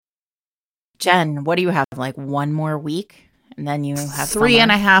Jen, what do you have? Like one more week? And then you have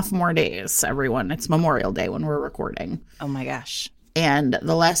 3.5 more days, everyone. It's Memorial Day when we're recording. Oh my gosh. And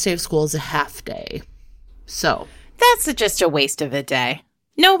the last day of school is a half day. So that's just a waste of a day.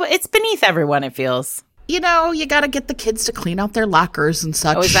 No, but it's beneath everyone, it feels. You know, you got to get the kids to clean out their lockers and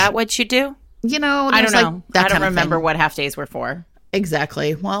such. Oh, is that what you do? You know, I don't know. Like I don't remember what half days were for.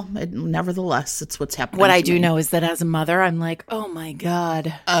 Exactly. Well, nevertheless, it's what's happening. What I do know is that as a mother, I'm like, oh my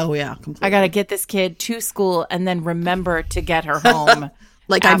God. Oh, yeah. Completely. I got to get this kid to school and then remember to get her home.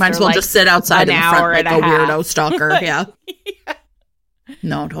 Like, I might as well just sit outside in front like a weirdo stalker. Yeah. Yeah.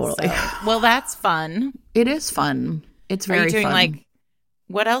 No, totally. So, well, that's fun. It is fun. It's very fun. Are you doing like,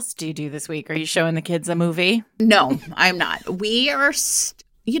 what else do you do this week? Are you showing the kids a movie? No, I'm not. We are...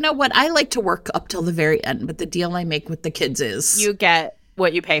 You know what? I like to work up till the very end, but the deal I make with the kids is... You get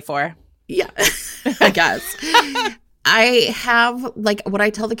what you pay for. Yeah, I guess. I have, like, what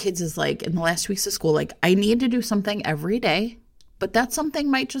I tell the kids is, like, in the last weeks of school, like, I need to do something every day, but that something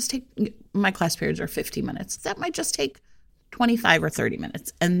might just take... My class periods are 50 minutes. That might just take 25 or 30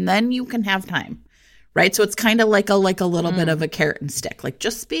 minutes, and then you can have time, right? So it's kind of like a little bit of a carrot and stick. Like,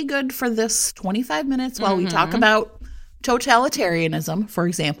 just be good for this 25 minutes while we talk about... totalitarianism, for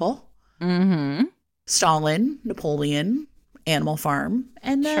example. Mm-hmm. Stalin, Napoleon, Animal Farm,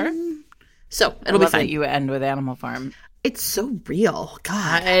 and then so it'll be fun. That you end with Animal Farm. It's so real.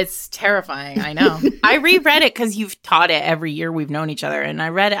 God, it's terrifying. I know. I reread it because you've taught it every year we've known each other, and I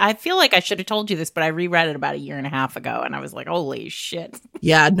read it. I feel like I should have told you this, but I reread it about 1.5 years ago, and I was like, "Holy shit!"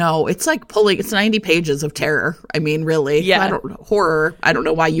 Yeah, no, it's like it's 90 pages of terror. I mean, really, yeah, horror. I don't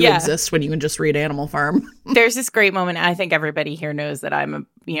know why you exist when you can just read Animal Farm. There's this great moment. I think everybody here knows that I'm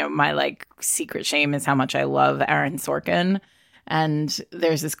my like secret shame is how much I love Aaron Sorkin, and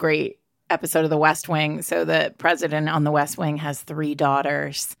there's this great episode of The West Wing. So the president on The West Wing has 3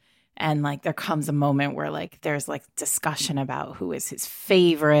 daughters, and like there comes a moment where like there's like discussion about who is his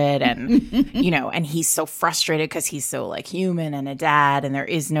favorite, and and he's so frustrated because he's so like human and a dad, and there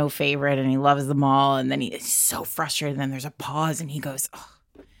is no favorite, and he loves them all, and then he is so frustrated, and then there's a pause, and he goes, oh,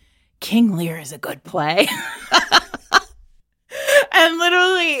 King Lear is a good play. And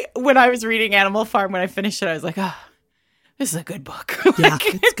literally when I was reading Animal Farm, when I finished it, I was like, oh, this is a good book. Yeah,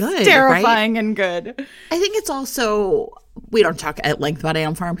 it's good. Terrifying, right? And good. I think it's also, we don't talk at length about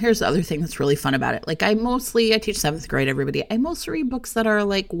Animal Farm. Here's the other thing that's really fun about it. Like I teach 7th grade, everybody. I mostly read books that are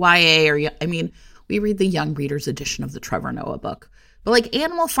like YA we read the young readers edition of the Trevor Noah book. But like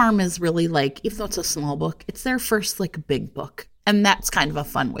Animal Farm is really like, even though it's a small book, it's their first like big book. And that's kind of a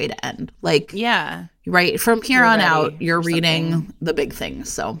fun way to end. Like, yeah. Right. From here on out, you're reading the big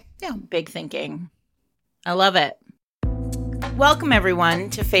things. So, yeah. Big thinking. I love it. Welcome, everyone,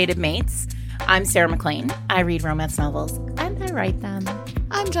 to Fated Mates. I'm Sarah McLean. I read romance novels, and I write them.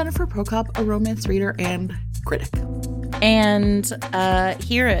 I'm Jennifer Prokop, a romance reader and critic. And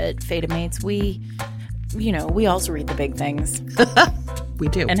here at Fated Mates, we also read the big things. We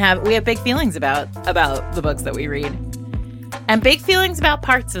do. And we have big feelings about the books that we read. And big feelings about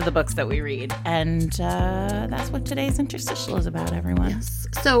parts of the books that we read. And that's what today's interstitial is about, everyone. Yes.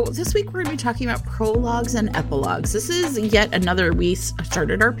 So this week we're going to be talking about prologues and epilogues. This is yet another, we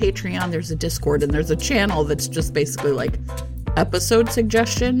started our Patreon. There's a Discord and there's a channel that's just basically like episode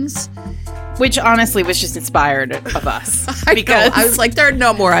suggestions. Which honestly was just inspired of us. Because I was like, there are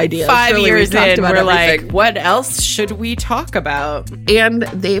no more ideas. 5 really, years in, we're everything. Like, what else should we talk about? And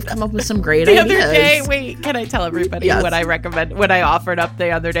they've come up with some great ideas. The other day, wait, can I tell everybody what I recommend, what I offered up the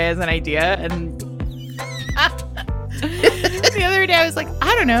other day as an idea? And the other day I was like,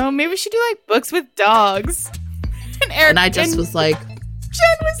 I don't know, maybe we should do like books with dogs. And I just was like.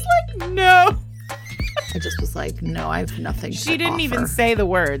 Jen was like, no. I just was like, no, I have nothing to offer. She didn't even say the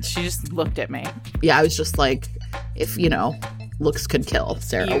words. She just looked at me. Yeah, I was just like, if, looks could kill,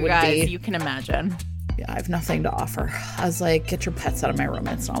 Sarah would be. You can imagine. Yeah, I have nothing to offer. I was like, get your pets out of my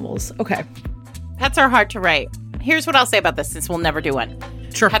romance novels. Okay. Pets are hard to write. Here's what I'll say about this, since we'll never do one.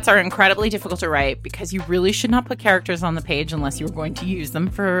 Sure. Pets are incredibly difficult to write because you really should not put characters on the page unless you're going to use them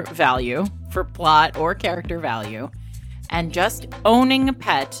for value, for plot or character value. And just owning a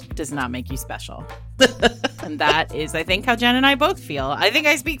pet does not make you special. And that is, I think, how Jen and I both feel. I think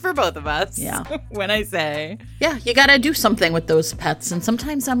I speak for both of us. Yeah. When I say. Yeah, you got to do something with those pets. And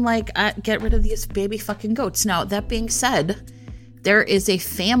sometimes I'm like, get rid of these baby fucking goats. Now, that being said, there is a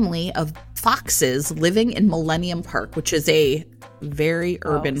family of foxes living in Millennium Park, which is a very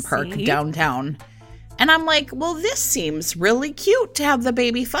urban park downtown. And I'm like, well, this seems really cute to have the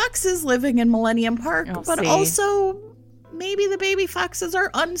baby foxes living in Millennium Park. Also, maybe the baby foxes are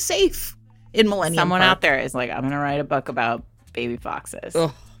unsafe in Millennium Park. Someone out there is like, I'm going to write a book about baby foxes.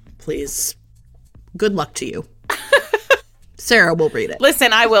 Oh, please. good luck to you. Sarah will read it.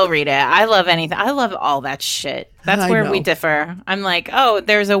 Listen, I will read it. I love anything. I love all that shit. That's where we differ. I'm like, oh,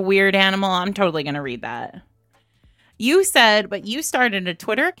 there's a weird animal. I'm totally going to read that. You said, but you started a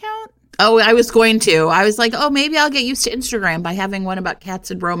Twitter account? Oh, I was going to. I was like, oh, maybe I'll get used to Instagram by having one about cats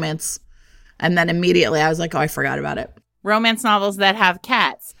and romance. And then immediately I was like, oh, I forgot about it. Romance novels that have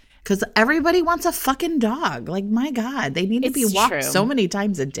cats. Because everybody wants a fucking dog. Like, my God, they need to be walked so many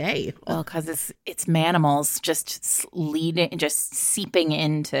times a day. Well, because it's manimals just seeping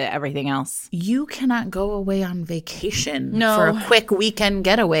into everything else. You cannot go away on vacation for a quick weekend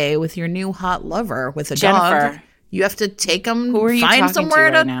getaway with your new hot lover with a dog. You have to take them. Who are you find talking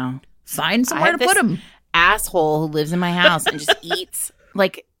somewhere to right now? Find somewhere to put them. Asshole who lives in my house and just eats,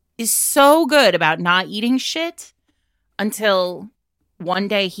 like, is so good about not eating shit until one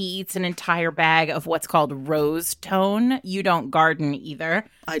day he eats an entire bag of what's called rose tone. You don't garden either.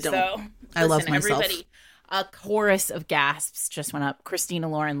 I don't. So, I love myself. Everybody, a chorus of gasps just went up. Christina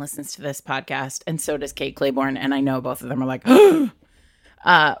Lauren listens to this podcast, and so does Kate Claiborne, and I know both of them are like,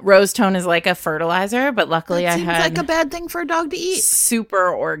 rose tone is like a fertilizer, but luckily I had like a bad thing for a dog to eat.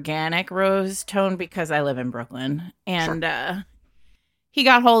 Super organic rose tone because I live in Brooklyn, and he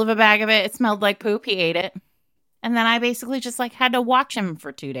got hold of a bag of it. It smelled like poop. He ate it. And then I basically just like had to watch him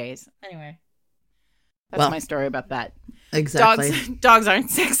for 2 days. Anyway, that's my story about that. Exactly. Dogs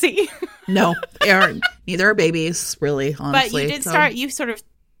aren't sexy. No, they aren't. Neither are babies, really, honestly. But you did start,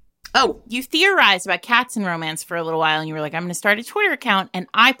 you theorized about cats and romance for a little while. And you were like, I'm going to start a Twitter account. And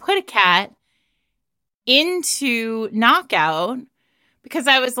I put a cat into Knockout because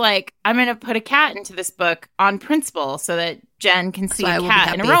I was like, I'm going to put a cat into this book on principle so that Jen can see a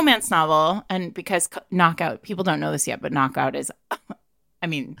cat in a romance novel. And because Knockout, people don't know this yet, but Knockout is, I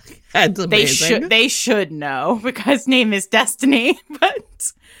mean, that's amazing. They should know because name is Destiny.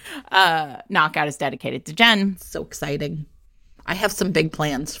 But Knockout is dedicated to Jen. So exciting. I have some big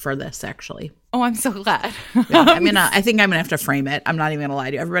plans for this, actually. Oh, I'm so glad. Yeah, I think I'm going to have to frame it. I'm not even going to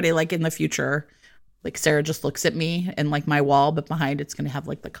lie to you. Everybody, like, in the future, like, Sarah just looks at me and, like, my wall, but behind it's going to have,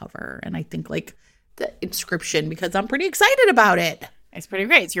 like, the cover. And I think, like, the inscription, because I'm pretty excited about it. It's pretty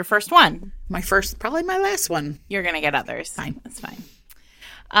great. It's your first one. My first, probably my last one. You're going to get others. Fine. That's fine.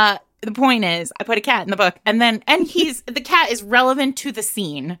 The point is, I put a cat in the book, and the cat is relevant to the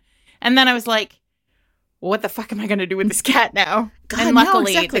scene. And then I was like, well, what the fuck am I going to do with this cat now? God, and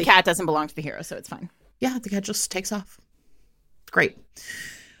luckily, the cat doesn't belong to the hero, so it's fine. Yeah, the cat just takes off. Great.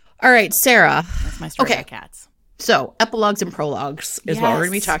 All right, Sarah. That's my story about cats. So, epilogues and prologues is what we're going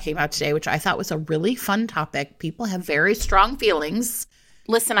to be talking about today, which I thought was a really fun topic. People have very strong feelings.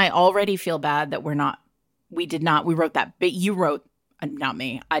 Listen, I already feel bad that we wrote that, but you wrote, not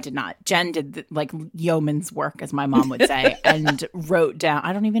me, I did not. Jen did like yeoman's work, as my mom would say, and wrote down,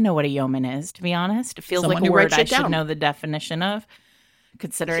 I don't even know what a yeoman is, to be honest. It feels like a word I should know the definition of,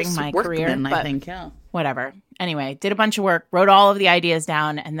 considering my career. But I think, yeah. Whatever. Anyway, did a bunch of work, wrote all of the ideas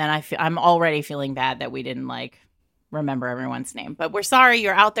down, and then I'm already feeling bad that we didn't like remember everyone's name. But we're sorry,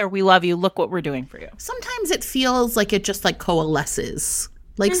 you're out there, we love you, look what we're doing for you. Sometimes it feels like it just like coalesces.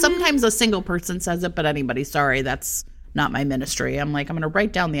 Like sometimes a single person says it, but anybody, sorry, that's not my ministry. I'm like, I'm going to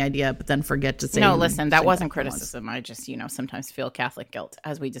write down the idea, but then forget to say. No, listen, that wasn't criticism. I just, sometimes feel Catholic guilt,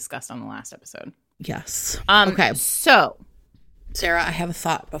 as we discussed on the last episode. Yes. Okay. So, Sarah, I have a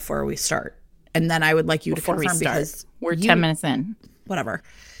thought before we start. And then I would like you to confirm because we're 10 minutes in. Whatever.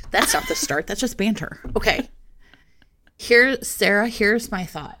 That's not the start. That's just banter. Okay. Sarah, here's my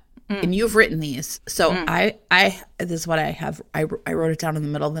thought. And you've written these. So this is what I have. I wrote it down in the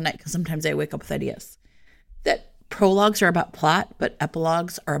middle of the night because sometimes I wake up with ideas. That prologues are about plot, but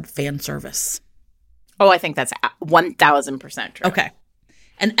epilogues are fan service. Oh, I think that's 1,000% true. Okay.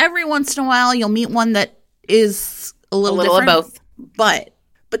 And every once in a while, you'll meet one that is a little different, of both.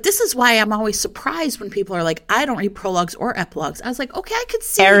 But this is why I'm always surprised when people are like, I don't read prologues or epilogues. I was like, okay, I could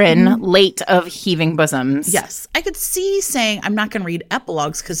see. Erin, late of Heaving Bosoms. Yes. I could see saying, I'm not going to read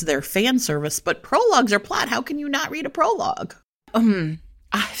epilogues because they're fan service, but prologues are plot. How can you not read a prologue? I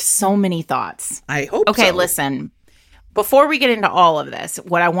have so many thoughts. I hope so. Okay, listen. Before we get into all of this,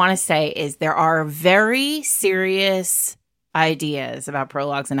 what I want to say is there are very serious ideas about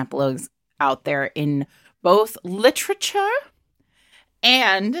prologues and epilogues out there in both literature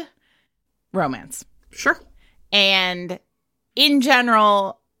and romance. Sure. And in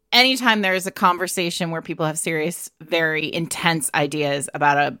general, anytime there's a conversation where people have serious, very intense ideas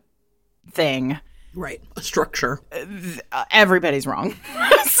about a thing. Right. A structure. Everybody's wrong.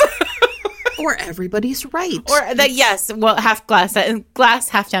 Or everybody's right. Or that, yes, well, half glass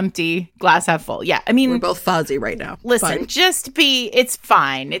half empty, glass half full. Yeah, I mean. We're both fuzzy right now. Listen, it's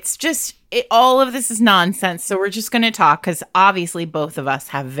fine. It's just all of this is nonsense, so we're just going to talk because obviously both of us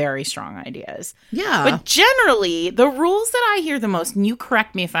have very strong ideas. Yeah. But generally, the rules that I hear the most, and you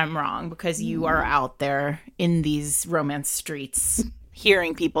correct me if I'm wrong because you are out there in these romance streets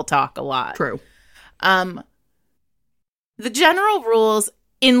hearing people talk a lot. True. The general rules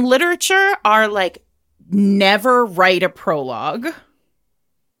in literature are like never write a prologue,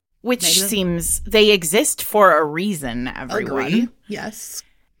 which seems they exist for a reason, everyone. Agree. Yes.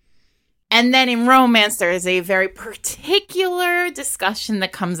 And then in romance, there is a very particular discussion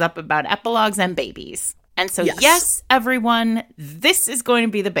that comes up about epilogues and babies. And so, yes, everyone, this is going to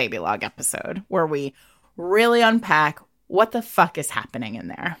be the babylogue episode where we really unpack what the fuck is happening in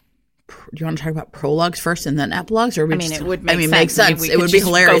there. Do you want to talk about prologues first and then epilogues? Or it would make sense. Makes sense. It would be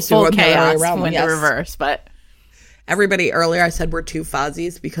hilarious to go full go chaos around in the reverse, but... Everybody, earlier I said we're two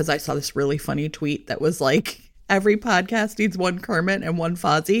Fozzies because I saw this really funny tweet that was like, every podcast needs one Kermit and one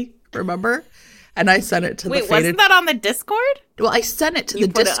Fozzie. Remember? And I sent it to the Wait, wasn't that on the Discord? Well, I sent it to the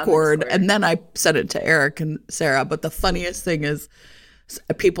Discord and then I sent it to Eric and Sarah. But the funniest thing is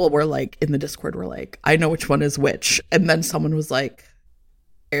people were like, in the Discord were like, I know which one is which. And then someone was like,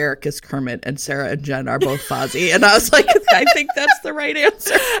 Eric is Kermit and Sarah and Jen are both Fozzie. And I was like, I think that's the right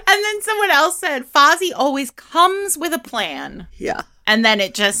answer. And then someone else said, Fozzie always comes with a plan. Yeah. And then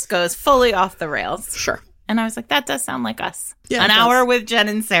it just goes fully off the rails. Sure. And I was like, that does sound like us. Yeah, An hour with Jen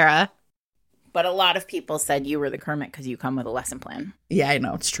and Sarah. But a lot of people said you were the Kermit because you come with a lesson plan. Yeah, I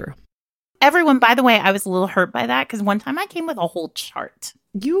know. It's true. Everyone, by the way, I was a little hurt by that because one time I came with a whole chart.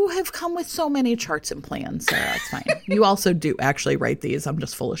 You have come with so many charts and plans, Sarah. It's fine. You also do actually write these. I'm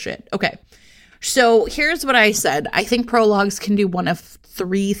just full of shit. Okay. So here's what I said. I think prologues can do one of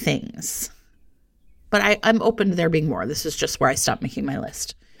three things. But I'm open to there being more. This is just where I stopped making my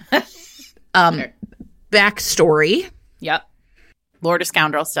list. Sure. Backstory. Yep. Lord of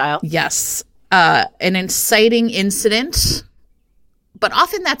Scoundrel style. Yes. An inciting incident. But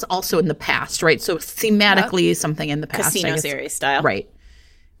often that's also in the past, right? So thematically, something in the past. Casino series style. Right.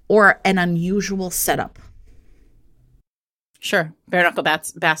 Or an unusual setup. Sure. Bare Knuckle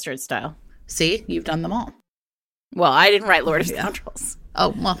Bastard style. See? You've done them all. Well, I didn't write Lord of Scoundrels.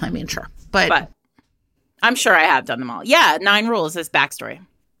 Oh, well, I mean, sure. But I'm sure I have done them all. Yeah, 9 rules is backstory.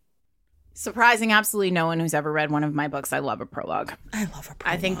 Surprising absolutely no one who's ever read one of my books. I love a prologue. I love a prologue.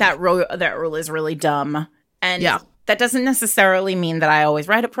 I think that rule is really dumb. And that doesn't necessarily mean that I always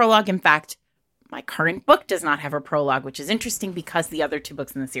write a prologue. In fact, my current book does not have a prologue, which is interesting because the other 2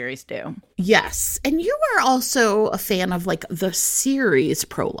 books in the series do. Yes. And you are also a fan of, like, the series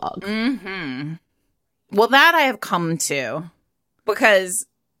prologue. Mm-hmm. Well, that I have come to because,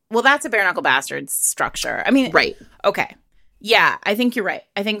 well, that's a Bare Knuckle Bastards structure. I mean, right. Okay. Yeah, I think you're right.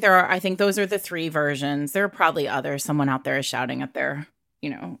 I think those are the 3 versions. There are probably others. Someone out there is shouting at their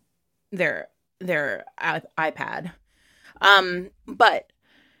iPad. But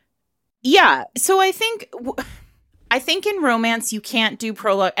yeah, so I think in romance you can't do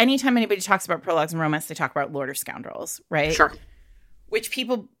prologue. Anytime anybody talks about prologues in romance, they talk about Lord of Scoundrels, right? Sure. Which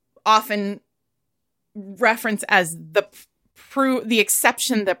people often reference as the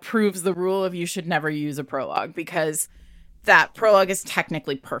exception that proves the rule of you should never use a prologue because that prologue is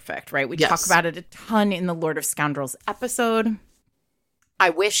technically perfect, right? We talk about it a ton in the Lord of Scoundrels episode.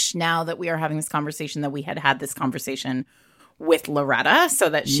 I wish now that we are having this conversation that we had this conversation with Loretta so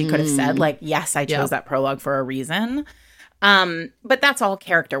that she could have said, like, yes, I chose that prologue for a reason. But that's all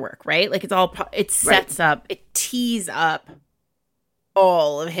character work, right? Like, it sets up, it tees up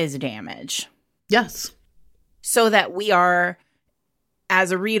all of his damage. Yes. So that we are,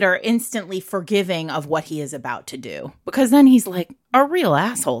 as a reader, instantly forgiving of what he is about to do. Because then he's like a real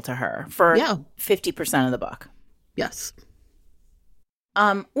asshole to her for 50% of the book. Yes.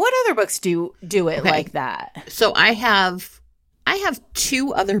 What other books do it like that? So I have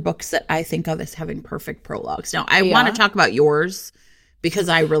 2 other books that I think of as having perfect prologues. Now, I want to talk about yours because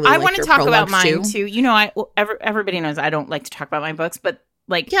I really like want to talk about mine too. You know, everybody knows I don't like to talk about my books, but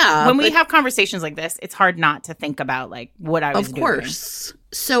when we have conversations like this, it's hard not to think about like what I was doing. Of course.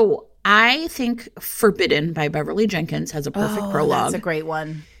 So I think Forbidden by Beverly Jenkins has a perfect prologue. That's a great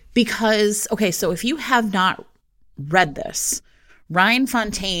one. Because, so if you have not read this, Ryan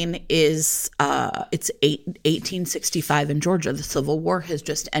Fontaine is, it's 1865 in Georgia. The Civil War has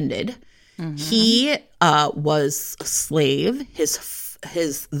just ended. Mm-hmm. He was a slave.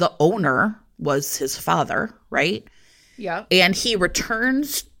 The owner was his father, right? Yeah. And he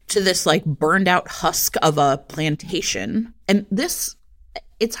returns to this like burned out husk of a plantation. And this,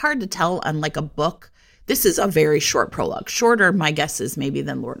 it's hard to tell on like a book. This is a very short prologue. Shorter, my guess is maybe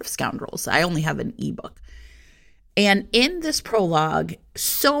than Lord of Scoundrels. I only have an ebook. And in this prologue,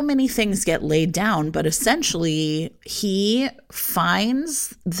 so many things get laid down, but essentially he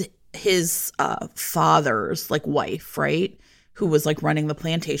finds his father's like wife, right? Who was like running the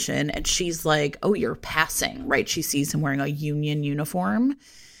plantation. And she's like, oh, you're passing, right? She sees him wearing a Union uniform.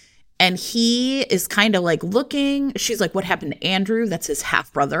 And he is kind of like looking. She's like, what happened to Andrew? That's his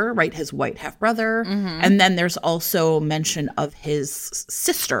half brother, right? His white half brother. Mm-hmm. And then there's also mention of his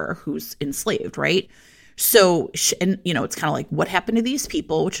sister who's enslaved, right? So, and you know, it's kind of like, what happened to these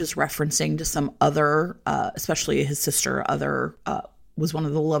people, which is referencing to some other, especially his sister, was one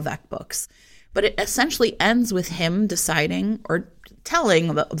of the Lovec books. But it essentially ends with him deciding or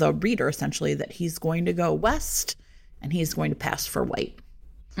telling the reader essentially that he's going to go west and he's going to pass for white.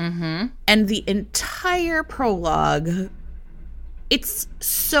 Mm-hmm. And the entire prologue, it's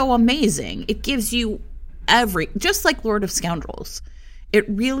so amazing. It gives you just like Lord of Scoundrels, it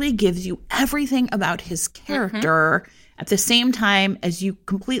really gives you everything about his character at the same time as you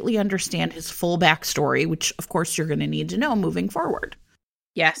completely understand his full backstory, which, of course, you're going to need to know moving forward.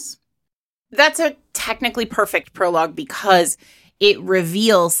 Yes. That's a technically perfect prologue because it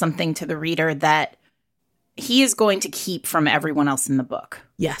reveals something to the reader that he is going to keep from everyone else in the book.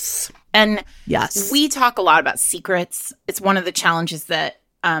 Yes. And yes, we talk a lot about secrets. It's one of the challenges that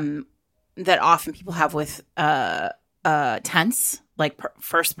often people have with tense. Like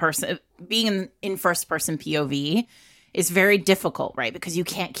first person, being in first person POV is very difficult, right? Because you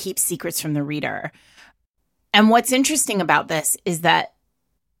can't keep secrets from the reader. And what's interesting about this is that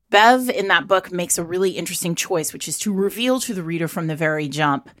Bev in that book makes a really interesting choice, which is to reveal to the reader from the very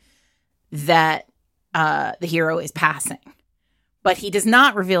jump that the hero is passing. But he does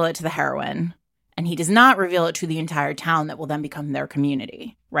not reveal it to the heroine. And he does not reveal it to the entire town that will then become their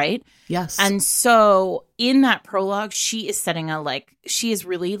community, right? Yes. And so in that prologue, she is she is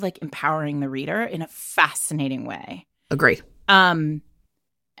really like empowering the reader in a fascinating way. Agree. And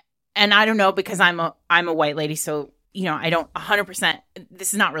I don't know, because I'm a white lady, so, you know, I don't 100%,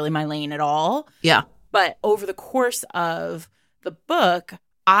 this is not really my lane at all. Yeah. But over the course of the book,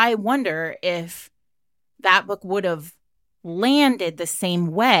 I wonder if that book would have landed the same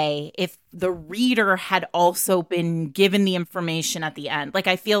way if the reader had also been given the information at the end. Like,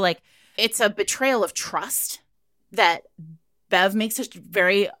 I feel like it's a betrayal of trust that Bev makes a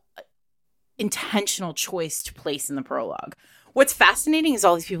very intentional choice to place in the prologue. What's fascinating is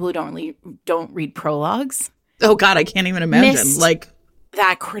all these people who don't read prologues. Oh God, I can't even imagine like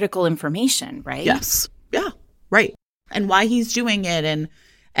that critical information, right? Yes. Yeah. Right. And why he's doing it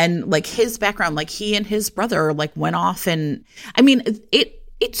and like his background, like he and his brother like went off, and I mean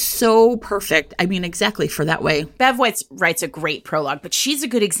it's so perfect. I mean, exactly for that way. Bev writes a great prologue, but she's a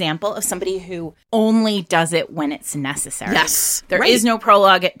good example of somebody who only does it when it's necessary. Yes. There is no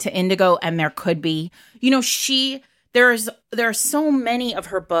prologue to Indigo, and there could be. You know, there are so many of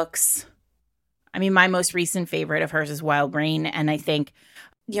her books. I mean, my most recent favorite of hers is Wild Brain, and I think,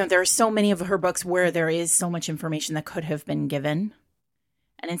 you know, there are so many of her books where there is so much information that could have been given.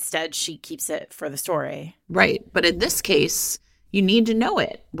 And instead, she keeps it for the story. Right. But in this case, you need to know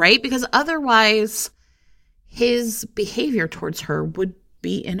it, right? Because otherwise, his behavior towards her would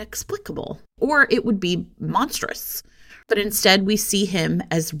be inexplicable, or it would be monstrous. But instead, we see him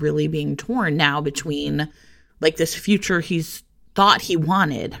as really being torn now between like this future he's thought he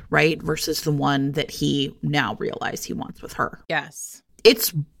wanted, right? Versus the one that he now realized he wants with her. Yes.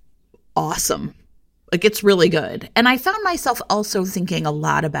 It's awesome. Like, it's really good. And I found myself also thinking a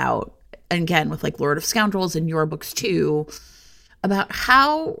lot about, and again, with like Lord of Scoundrels and your books too, about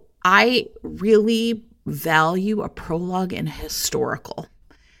how I really value a prologue in historical.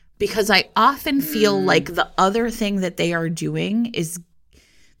 Because I often feel like the other thing that they are doing is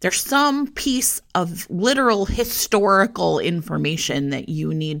there's some piece of literal historical information that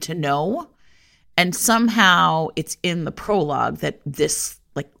you need to know. And somehow it's in the prologue that this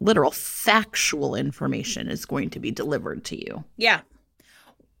like literal factual information is going to be delivered to you. Yeah.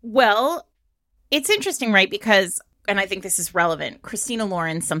 Well, it's interesting, right? Because, and I think this is relevant, Christina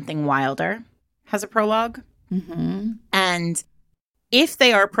Lauren's Something Wilder has a prologue. Mm-hmm. And if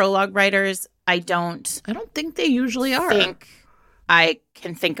they are prologue writers, I don't think they usually are. Think I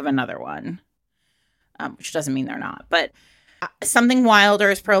can think of another one, which doesn't mean they're not. But Something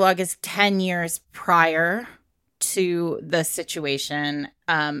Wilder's prologue is 10 years prior to the situation,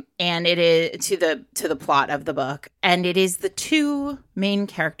 and it is to the plot of the book, and it is the two main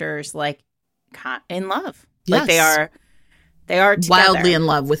characters like in love. Yes. Like they are together. Wildly in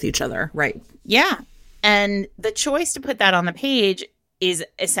love with each other, right? Yeah, and the choice to put that on the page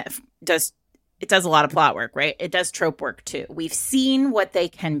it does a lot of plot work, right? It does trope work too. We've seen what they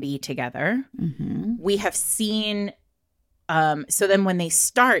can be together. Mm-hmm. We have seen, so then when they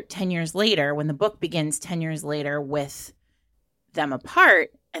start 10 years later, when the book begins 10 years later with them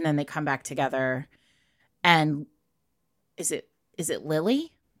apart, and then they come back together, and is it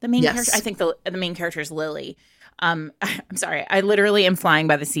Lily, the main character? I think the main character is Lily. I'm sorry. I literally am flying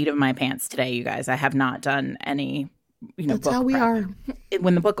by the seat of my pants today, you guys. I have not done any, That's book how we prep. are.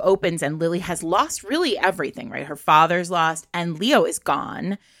 When the book opens and Lily has lost really everything, right? Her father's lost and Leo is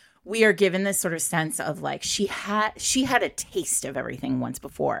gone. We are given this sort of sense of like she had a taste of everything once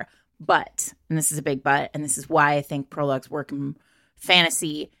before. But, and this is a big but, and this is why I think prologues work in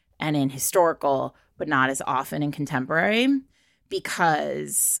fantasy and in historical, but not as often in contemporary,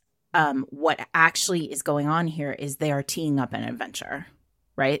 because what actually is going on here is they are teeing up an adventure,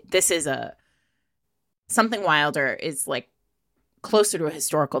 right? This is something Wilder is like closer to a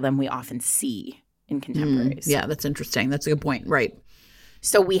historical than we often see in contemporaries. Yeah, that's interesting. That's a good point. Right.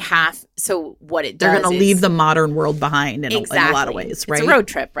 So what it does, they're going to leave the modern world behind in a lot of ways, right? It's a road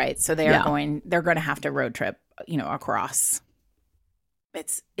trip, right? So they're going to have to road trip, across.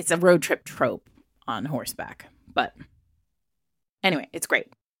 It's a road trip trope on horseback. But anyway, it's great.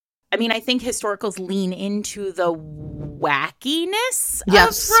 I mean, I think historicals lean into the wackiness of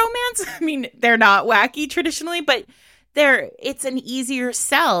romance. I mean, they're not wacky traditionally, but it's an easier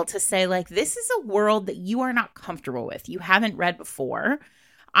sell to say, like, this is a world that you are not comfortable with. You haven't read before.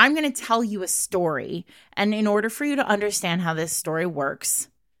 I'm going to tell you a story. And in order for you to understand how this story works,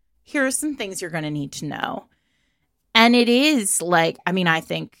 here are some things you're going to need to know. And it is like, I mean, I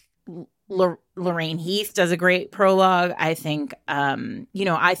think Lorraine Heath does a great prologue. I think,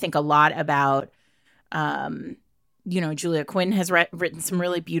 I think a lot about, Julia Quinn has written some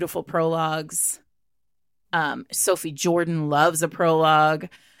really beautiful prologues. Sophie Jordan loves a prologue.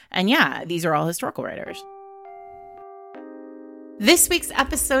 And yeah, these are all historical writers. This week's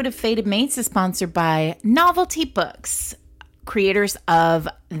episode of Fated Mates is sponsored by Novelty Books, creators of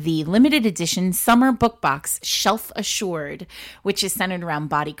the limited edition summer book box Shelf Assured, which is centered around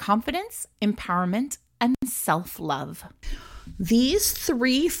body confidence, empowerment, and self-love. These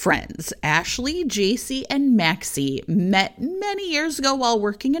three friends, Ashley, JC, and Maxie, met many years ago while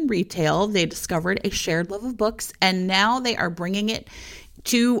working in retail. They discovered a shared love of books, and now they are bringing it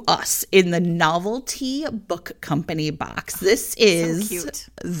to us in the Novelty Book Company box. This is so cute.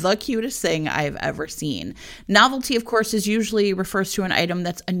 The cutest thing I've ever seen. Novelty, of course, is usually refers to an item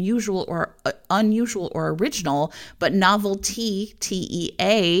that's unusual or original, but novelty,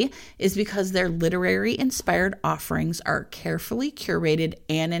 TEA, is because their literary inspired offerings are carefully curated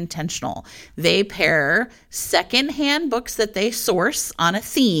and intentional. They pair secondhand books that they source on a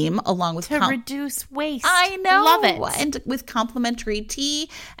theme along with reduce waste. I know. Love it. And with complimentary tea,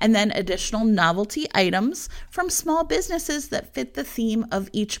 and then additional novelty items from small businesses that fit the theme of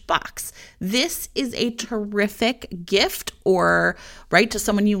each box. This is a terrific gift, or right to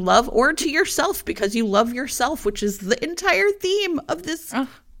someone you love, or to yourself because you love yourself, which is the entire theme of this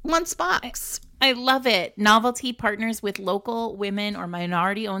month's box. I love it. Novelty partners with local women or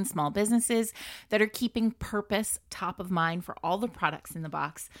minority-owned small businesses that are keeping purpose top of mind for all the products in the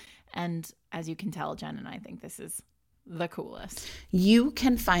box. And as you can tell, Jen and I think this is the coolest. You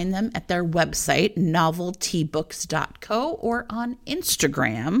can find them at their website, noveltybooks.co, or on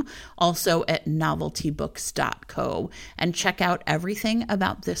Instagram, also at noveltybooks.co, and check out everything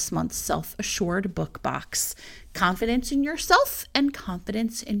about this month's self-assured book box. Confidence in yourself and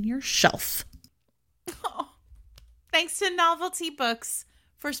confidence in your shelf. Oh, thanks to Novelty Books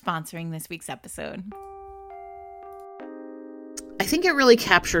for sponsoring this week's episode. I think it really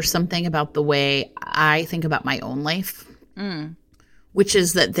captures something about the way I think about my own life, which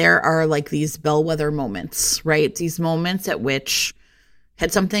is that there are like these bellwether moments, right? These moments at which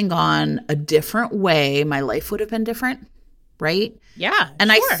had something gone a different way, my life would have been different, right? Yeah. And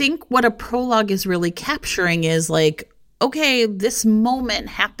sure. I think what a prologue is really capturing is like, okay, this moment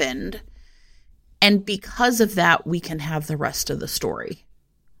happened, and because of that, we can have the rest of the story,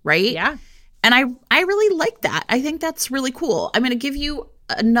 right? Yeah. And I really like that. I think that's really cool. I'm going to give you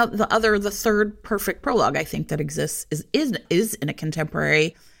the third perfect prologue I think that exists is in a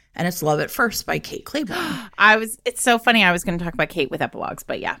contemporary, and it's Love at First by Kate Claiborne. It's so funny. I was going to talk about Kate with epilogues,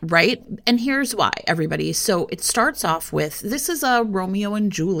 but yeah. Right? And here's why, everybody. So it starts off with, this is a Romeo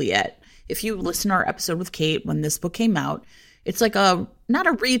and Juliet. If you listen to our episode with Kate when this book came out, it's like not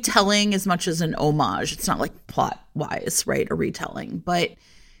a retelling as much as an homage. It's not like plot-wise, right? A retelling. But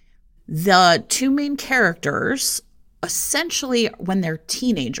the two main characters, essentially when they're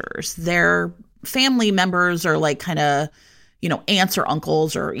teenagers, their family members are like kind of, aunts or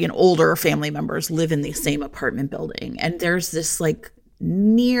uncles or, older family members live in the same apartment building. And there's this like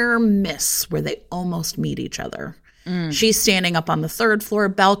near miss where they almost meet each other. She's standing up on the third floor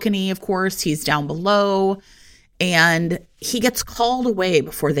balcony, of course. He's down below. And he gets called away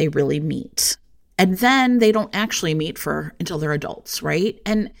before they really meet. And then they don't actually meet until they're adults, right?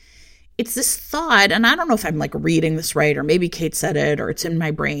 And it's this thought, and I don't know if I'm like reading this right, or maybe Kate said it, or it's in my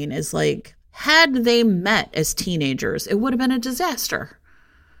brain, is like, had they met as teenagers, it would have been a disaster.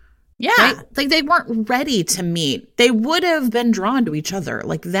 Yeah. Right? Like they weren't ready to meet. They would have been drawn to each other.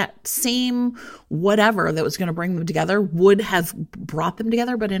 Like that same whatever that was going to bring them together would have brought them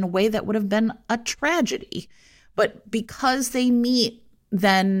together, but in a way that would have been a tragedy. But because they meet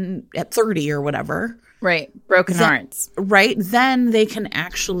then at 30 or whatever. Right. Broken hearts. Right. Then they can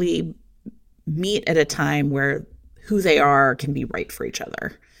actually meet at a time where who they are can be right for each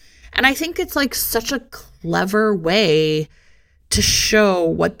other. And I think it's like such a clever way to show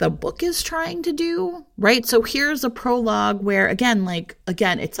what the book is trying to do, right? So here's a prologue where, again,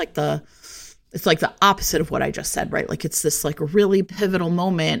 it's like the opposite of what I just said, right? Like it's this like really pivotal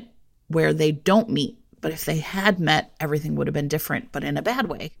moment where they don't meet, but if they had met, everything would have been different, but in a bad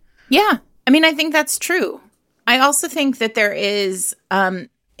way. Yeah. I mean, I think that's true. I also think that there is,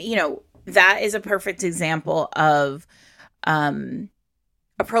 that is a perfect example of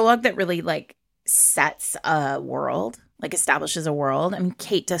a prologue that really like sets a world, like establishes a world. I mean,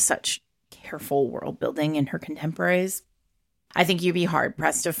 Kate does such careful world building in her contemporaries. I think you'd be hard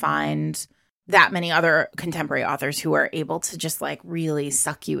pressed to find that many other contemporary authors who are able to just like really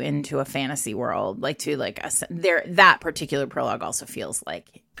suck you into a fantasy world, like to like that particular prologue also feels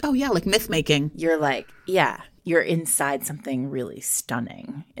like, oh yeah, like myth making. You're like, yeah, you're inside something really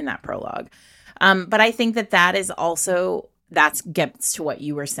stunning in that prologue. But I think that is also, that gets to what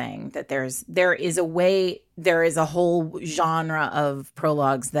you were saying, that there is a whole genre of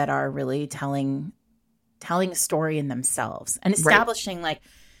prologues that are really telling a story in themselves and establishing like,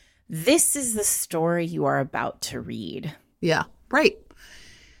 this is the story you are about to read. Yeah, right.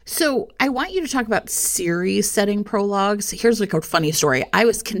 So I want you to talk about series setting prologues. Here's like a funny story. I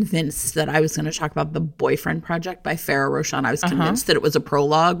was convinced that I was going to talk about The Boyfriend Project by Farah Roshan. I was convinced that it was a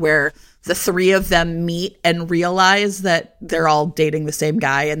prologue where the three of them meet and realize that they're all dating the same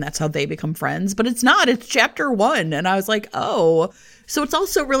guy and that's how they become friends. But it's not. It's chapter 1. And I was like, oh. So it's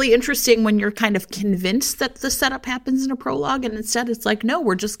also really interesting when you're kind of convinced that the setup happens in a prologue. And instead it's like, no,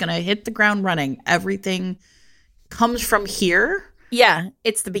 we're just going to hit the ground running. Everything comes from here. Yeah,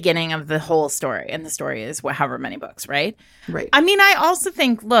 it's the beginning of the whole story, and the story is however many books, right? Right. I mean, I also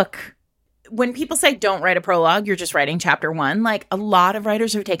think, look, when people say don't write a prologue, you're just writing chapter 1, like a lot of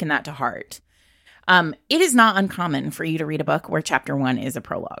writers have taken that to heart. It is not uncommon for you to read a book where chapter 1 is a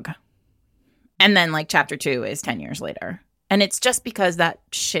prologue. And then like chapter 2 is 10 years later. And it's just because that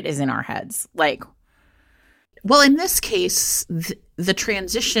shit is in our heads. Like, well, in this case, the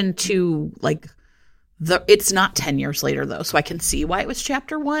transition to like, it's not 10 years later, though, so I can see why it was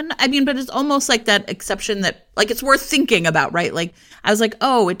chapter 1. I mean, but it's almost like that exception that, like, it's worth thinking about, right? Like, I was like,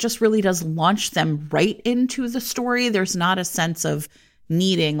 oh, it just really does launch them right into the story. There's not a sense of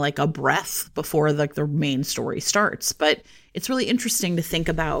needing, like, a breath before, like, the main story starts. But it's really interesting to think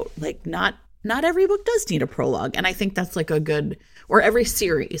about, like, not every book does need a prologue. And I think that's, like, a good, or every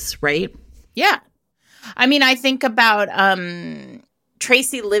series, right? Yeah. I mean, I think about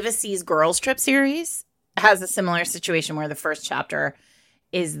Tracy Livesey's Girls Trip series has a similar situation where the first chapter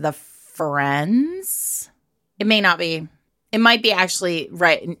is the friends. It may not be. It might be actually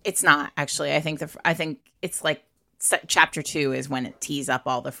right. It's not actually. I think it's like chapter 2 is when it tees up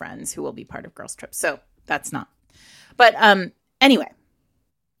all the friends who will be part of Girls Trip. So that's not. But anyway,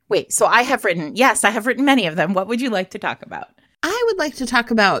 wait. So I have written many of them. What would you like to talk about? I would like to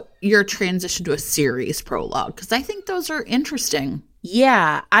talk about your transition to a series prologue because I think those are interesting.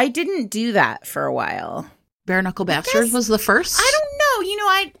 Yeah, I didn't do that for a while. Bare Knuckle Bastards was the first? I don't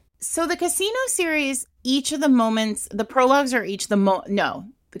know. So the Casino series, each of the moments, the prologues are each the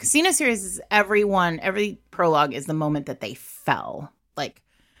Casino series is every prologue is the moment that they fell, like,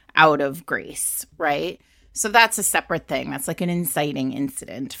 out of grace, right? So that's a separate thing. That's like an inciting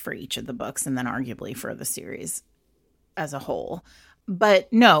incident for each of the books and then arguably for the series as a whole.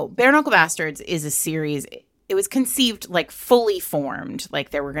 But no, Bare Knuckle Bastards is a series. It was conceived like fully formed, like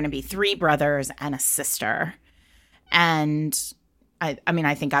there were going to be 3 brothers and a sister. And I mean,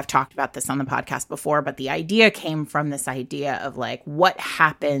 I think I've talked about this on the podcast before, but the idea came from this idea of like, what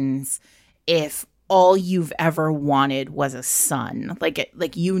happens if all you've ever wanted was a son?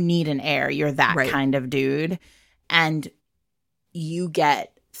 Like you need an heir. You're that kind of dude. And you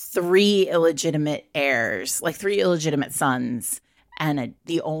get 3 illegitimate heirs, like 3 illegitimate sons, and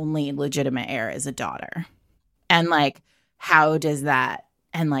the only legitimate heir is a daughter. And like, how does that,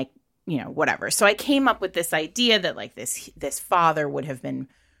 and like, you know, whatever. So I came up with this idea that like this father would have been,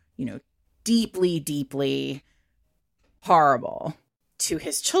 you know, deeply, deeply horrible to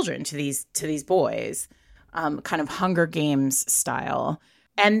his children, to these boys, kind of Hunger Games style.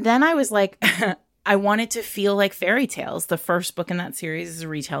 And then I was like, I wanted to feel like fairy tales. The first book in that series is a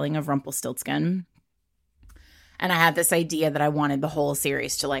retelling of Rumpelstiltskin. And I had this idea that I wanted the whole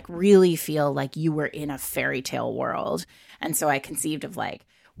series to like really feel like you were in a fairy tale world. And so I conceived of like,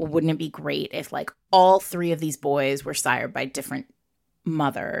 well, wouldn't it be great if like all 3 of these boys were sired by different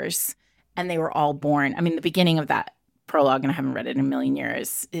mothers and they were all born. I mean, the beginning of that prologue, and I haven't read it in a million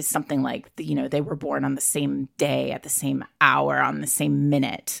years, is something like, you know, they were born on the same day, at the same hour, on the same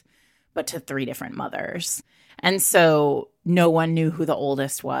minute, but to 3 different mothers. And so no one knew who the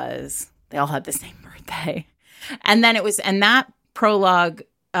oldest was. They all had the same birthday. And then and that prologue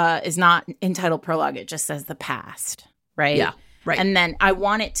is not entitled Prologue. It just says the past, right? Yeah, right. And then I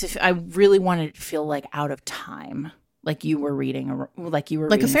really wanted it to feel like out of time, like you were reading, like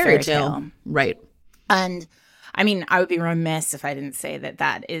a fairy tale. Right. And I mean, I would be remiss if I didn't say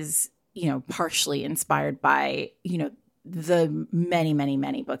that is, you know, partially inspired by, you know, the many, many,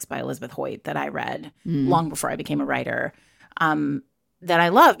 many books by Elizabeth Hoyt that I read long before I became a writer, that I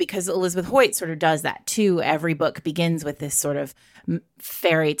love, because Elizabeth Hoyt sort of does that too. Every book begins with this sort of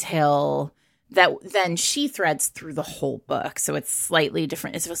fairy tale that then she threads through the whole book. So it's slightly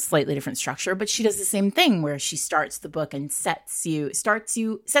different. It's a slightly different structure, but she does the same thing where she starts the book and sets you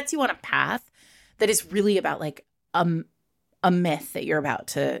on a path that is really about like a myth that you're about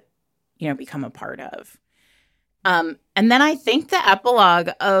to, you know, become a part of. And then I think the epilogue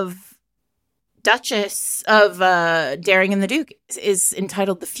of Duchess of Daring and the Duke is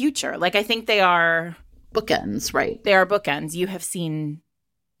entitled The Future. Like, I think they are bookends, right? They are bookends. You have seen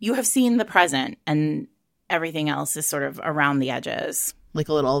the present, and everything else is sort of around the edges. Like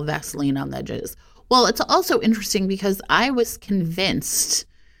a little Vaseline on the edges. Well, it's also interesting because I was convinced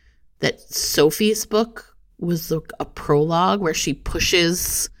that Sophie's book was a prologue where she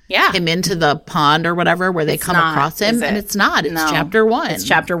pushes him into the pond or whatever, where they come across him. And it's not. It's chapter 1. It's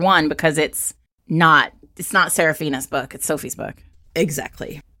chapter 1 because it's not Seraphina's book. It's Sophie's book.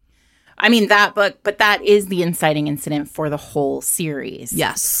 Exactly. I mean, that book, but that is the inciting incident for the whole series.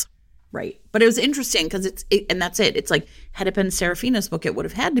 Yes. Right. But it was interesting because and that's it. It's like, had it been Seraphina's book, it would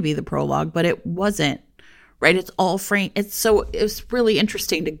have had to be the prologue, but it wasn't. Right. It's all framed. It was really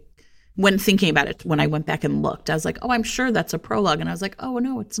interesting when thinking about it, when I went back and looked, I was like, oh, I'm sure that's a prologue. And I was like, oh,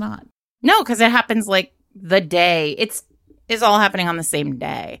 no, it's not. No, because it happens like the day. It's all happening on the same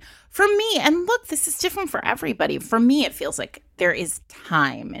day. For me, and look, this is different for everybody. For me, it feels like there is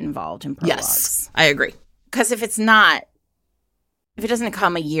time involved in prologues. Yes, I agree. Because if it doesn't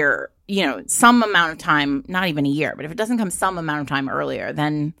come a year, you know, some amount of time, not even a year, but if it doesn't come some amount of time earlier,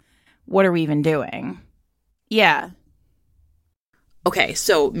 then what are we even doing? Yeah. Okay,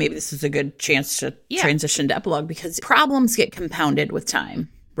 so maybe this is a good chance to transition to epilogue, because problems get compounded with time,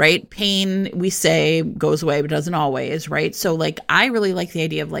 right? Pain, we say, goes away, but doesn't always, right? So, like, I really like the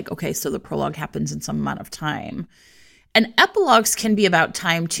idea of, like, okay, so the prologue happens in some amount of time. And epilogues can be about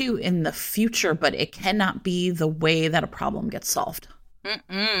time, too, in the future, but it cannot be the way that a problem gets solved.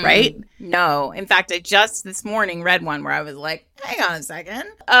 Right? No. In fact, I just this morning read one where I was like, hang on a second.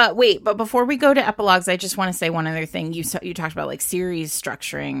 Wait, but before we go to epilogues, I just want to say one other thing. You talked about like series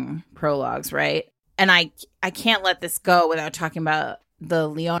structuring prologues, right? And I can't let this go without talking about the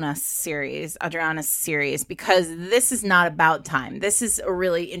Adriana's series, because this is not about time. This is a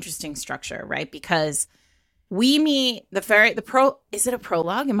really interesting structure, right? Because we meet is it a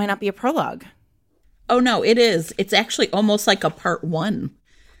prologue? It might not be a prologue. Oh, no, it is. It's actually almost like a part 1.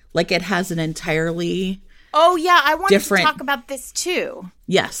 Like, it has an entirely Oh, yeah. I wanted to talk about this, too.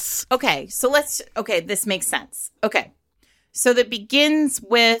 Yes. Okay. So this makes sense. Okay. So that begins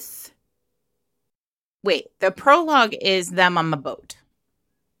with, the prologue is them on the boat.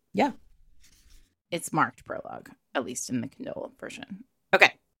 Yeah. It's marked prologue, at least in the Kindle version.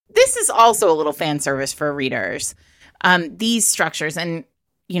 Okay. This is also a little fan service for readers. These structures, and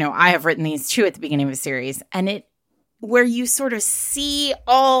you know, I have written these too at the beginning of a series, and where you sort of see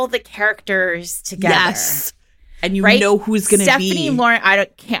all the characters together. Yes. And you know who's going to be. Stephanie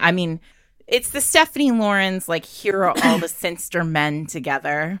Lauren, it's the Stephanie Laurens, like, here are all the Sinster men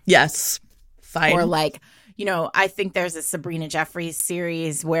together. Yes. Fine. Or like, I think there's a Sabrina Jeffries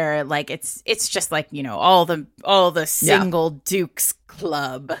series where like it's just like, all the single Dukes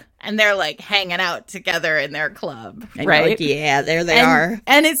club, and they're like hanging out together in their club, and right? Like, yeah, there they are.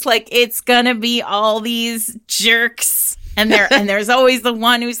 And it's like it's gonna be all these jerks, and there's always the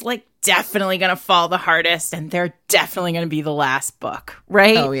one who's like definitely gonna fall the hardest, and they're definitely gonna be the last book,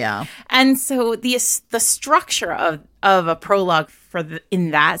 right? Oh yeah. And so the structure of a prologue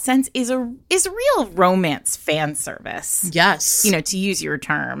in that sense is a real romance fan service. Yes. To use your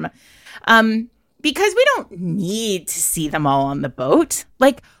term. Because we don't need to see them all on the boat.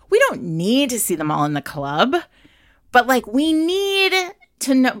 Like, we don't need to see them all in the club. But, like, we need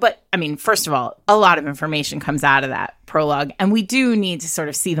to know. But, I mean, first of all, a lot of information comes out of that prologue. And we do need to sort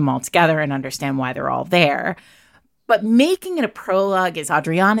of see them all together and understand why they're all there. But making it a prologue is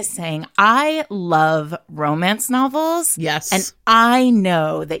Adriana's saying, I love romance novels. Yes. And I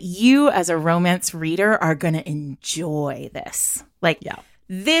know that you as a romance reader are going to enjoy this. Like,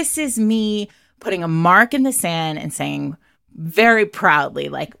 This is me putting a mark in the sand and saying very proudly,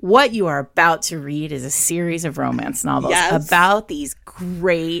 like, what you are about to read is a series of romance novels about these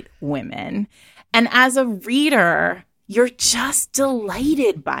great women. And as a reader, you're just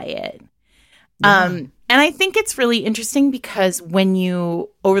delighted by it. Yeah. And I think it's really interesting because when you,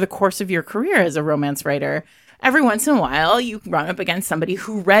 over the course of your career as a romance writer, every once in a while you run up against somebody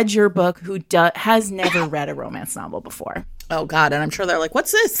who read your book who has never read a romance novel before. Oh, God. And I'm sure they're like,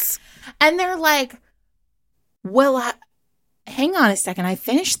 what's this? And they're like, well, hang on a second. I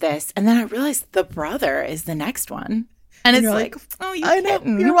finished this. And then I realized the brother is the next one. And it's like, oh, you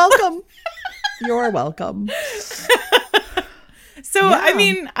kidding. You're welcome. You're welcome. So, yeah. I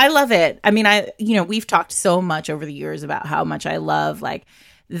mean, I love it. I mean, we've talked so much over the years about how much I love, like,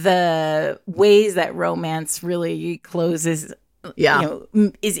 the ways that romance really closes,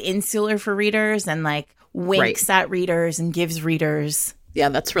 is insular for readers and, like, winks at readers and gives readers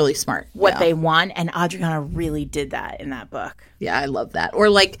that's really smart. What they want. And Adriana really did that in that book. Yeah, I love that. Or,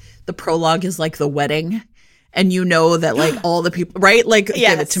 like, the prologue is like the wedding. And that, like, all the people, right? Like,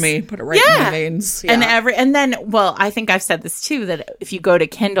 give it to me. Put it right in my veins. Yeah. And then, I think I've said this too, that if you go to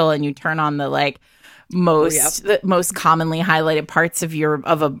Kindle and you turn on the, like, the most commonly highlighted parts of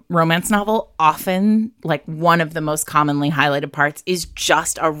a romance novel, often, like, one of the most commonly highlighted parts is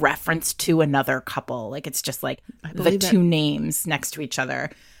just a reference to another couple. Like, it's just, like, the two names next to each other.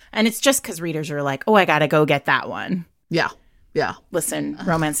 And it's just because readers are like, oh, I got to go get that one. Yeah. Yeah. Listen,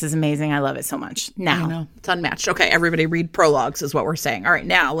 romance is amazing. I love it so much. Now. I know. It's unmatched. Okay, everybody read prologues is what we're saying. All right,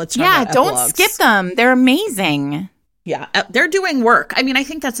 now let's talk about don't epilogues. Skip them. They're amazing. Yeah, they're doing work. I mean, I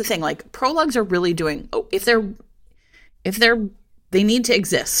think that's the thing. Like, prologues are really doing, they need to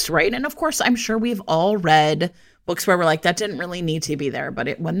exist, right? And of course, I'm sure we've all read books where we're like, that didn't really need to be there.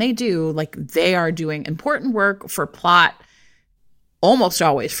 But when they do, like, they are doing important work for plot, almost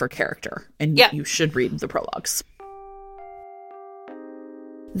always for character. And you should read the prologues.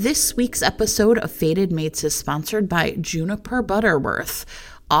 This week's episode of Fated Mates is sponsored by Juniper Butterworth,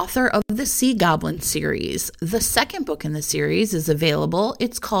 author of the Sea Goblin series. The second book in the series is available.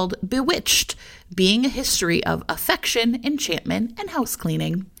 It's called Bewitched, being a history of affection, enchantment, and house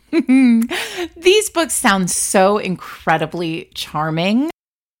cleaning. These books sound so incredibly charming.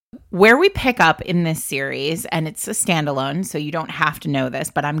 Where we pick up in this series, and it's a standalone, so you don't have to know this,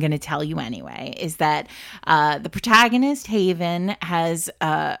 but I'm going to tell you anyway, is that the protagonist, Haven, has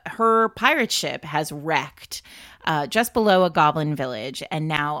her pirate ship has wrecked just below a goblin village, and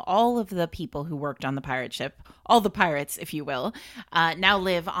now all of the people who worked on the pirate ship, all the pirates, if you will, now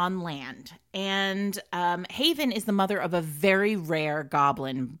live on land. And Haven is the mother of a very rare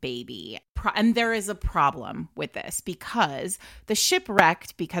goblin baby. And there is a problem with this because the ship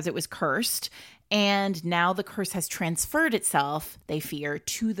wrecked because it was cursed. And now the curse has transferred itself, they fear,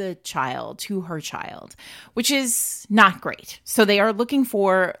 to her child, which is not great. So they are looking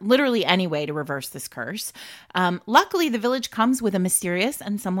for literally any way to reverse this curse. Luckily, the village comes with a mysterious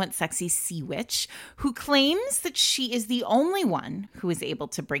and somewhat sexy sea witch who claims that she is the only one who is able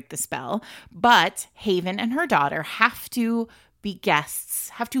to break the spell. But Haven and her daughter have to be guests,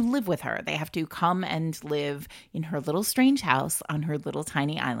 have to live with her. They have to come and live in her little strange house on her little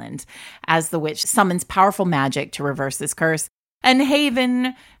tiny island as the witch summons powerful magic to reverse this curse. And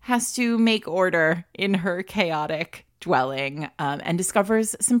Haven has to make order in her chaotic dwelling and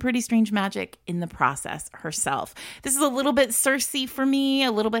discovers some pretty strange magic in the process herself. This is a little bit Cersei for me,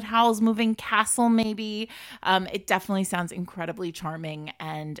 a little bit Howl's Moving Castle maybe. It definitely sounds incredibly charming,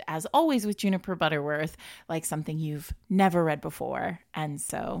 and as always with Juniper Butterworth, like something you've never read before. And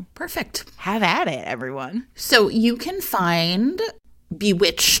so perfect. Have at it, everyone. So you can find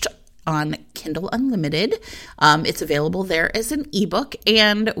Bewitched on Kindle Unlimited. It's available there as an ebook,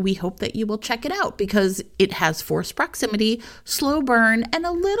 and we hope that you will check it out because it has forced proximity, slow burn, and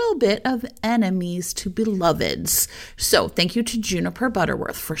a little bit of enemies to beloveds. So thank you to Juniper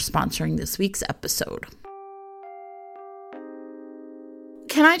Butterworth for sponsoring this week's episode.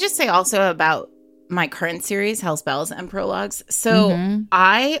 Can I just say also about my current series, Hell's Bells and Prologues? So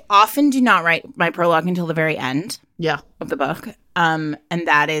I often do not write my prologue until the very end of the book. And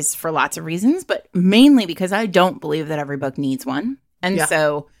that is for lots of reasons, but mainly because I don't believe that every book needs one. And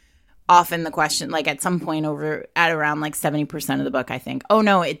so often the question, like at some point at around like 70% of the book, I think, oh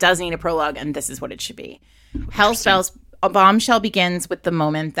no, it does need a prologue and this is what it should be. Hell's Bells, a bombshell begins with the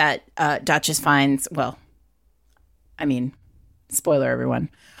moment that Duchess finds, spoiler everyone.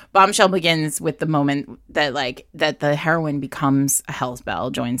 Bombshell begins with the moment that the heroine becomes a Hell's Bell,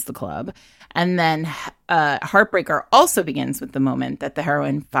 joins the club. And then Heartbreaker also begins with the moment that the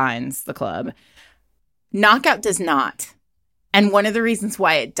heroine finds the club. Knockout does not. And one of the reasons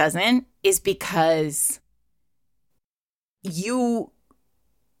why it doesn't is because you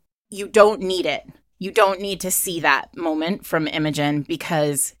don't need it. You don't need to see that moment from Imogen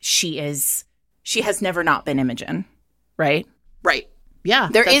because she has never not been Imogen, right? Right. Yeah.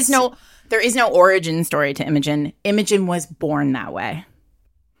 There is no origin story to Imogen. Imogen was born that way.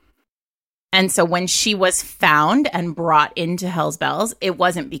 And so when she was found and brought into Hell's Bells, it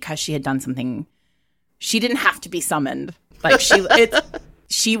wasn't because she had done something. She didn't have to be summoned. Like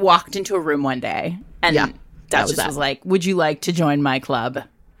she walked into a room one day and Duchess was like, "Would you like to join my club?"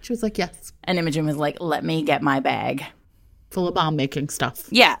 She was like, "Yes." And Imogen was like, "Let me get my bag full of bomb making stuff."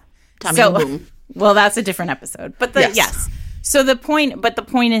 Yeah. Tommy and boom. Well, that's a different episode. But yes. So the point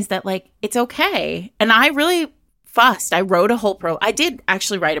is that like it's okay. And I really fussed. I wrote a whole I did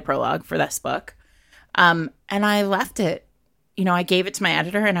actually write a prologue for this book. And I left it. I gave it to my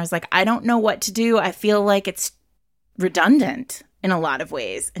editor and I was like, I don't know what to do. I feel like it's redundant in a lot of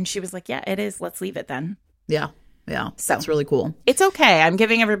ways. And she was like, yeah, it is. Let's leave it then. Yeah. Yeah. So that's really cool. It's okay. I'm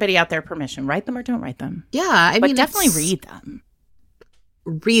giving everybody out their permission. Write them or don't write them. Yeah. I mean, definitely read them.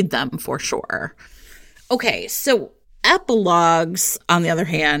 Read them for sure. Okay. So epilogues, on the other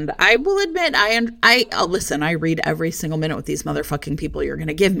hand, I will admit, listen, I read every single minute with these motherfucking people you're going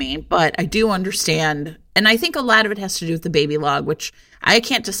to give me, but I do understand. And I think a lot of it has to do with the baby log, which I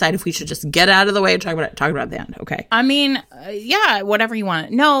can't decide if we should just get out of the way and talk about it at the end. Okay. I mean, whatever you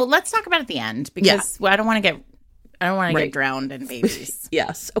want. No, let's talk about it at the end because I don't want to get drowned in babies.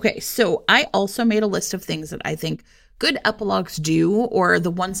 Yes. Okay. So I also made a list of things that I think good epilogues do, or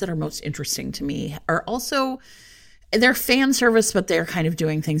the ones that are most interesting to me are also, they're fan service, but they're kind of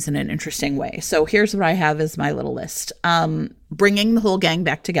doing things in an interesting way. So here's what I have as my little list. Bringing the whole gang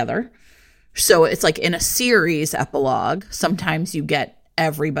back together. So it's like in a series epilogue, sometimes you get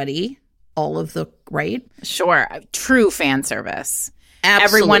everybody, all of the, right? Sure. True fan service.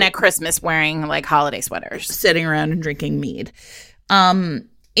 Absolutely. Everyone at Christmas wearing like holiday sweaters. Sitting around and drinking mead.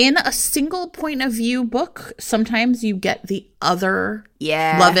 In a single point of view book, sometimes you get the other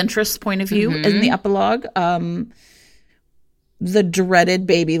love interest point of view in the epilogue. The dreaded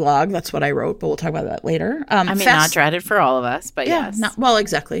baby log, that's what I wrote, but we'll talk about that later. Not dreaded for all of us, but yes.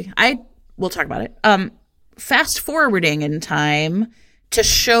 Exactly. We'll talk about it. Fast forwarding in time to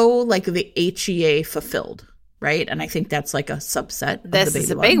show like the HEA fulfilled, right? And I think that's like a subset of this the baby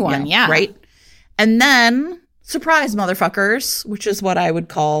is a log. big one, yeah. Right? And then, surprise, motherfuckers, which is what I would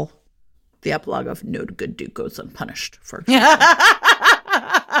call the epilogue of No Good Duke Goes Unpunished, for example.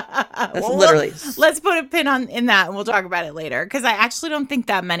 That's literally. Let's put a pin in that and we'll talk about it later. Because I actually don't think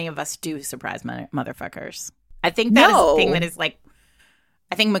that many of us do surprise motherfuckers. I think that is the thing that is like,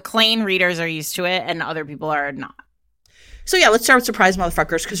 I think McLean readers are used to it and other people are not. So yeah, let's start with surprise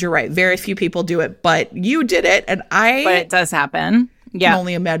motherfuckers because you're right. Very few people do it, but you did it. And But it does happen. Yeah. Can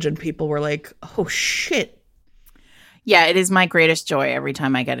only imagine people were like, oh shit. Yeah, it is my greatest joy every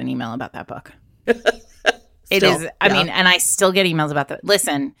time I get an email about that book. It is. I mean, and I still get emails about that.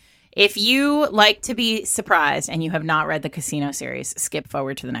 Listen, if you like to be surprised and you have not read the Casino series, skip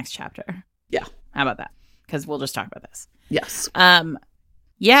forward to the next chapter. Yeah. How about that? Because we'll just talk about this. Yes.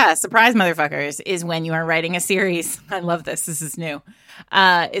 Yeah, surprise motherfuckers is when you are writing a series. I love this. This is new.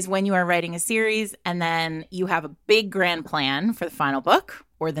 Is when you are writing a series and then you have a big grand plan for the final book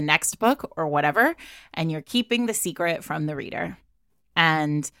or the next book or whatever, and you're keeping the secret from the reader.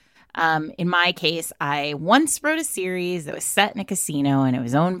 And in my case, I once wrote a series that was set in a casino and it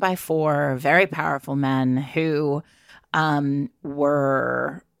was owned by 4 very powerful men who had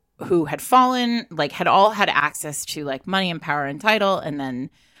fallen, like had all had access to like money and power and title and then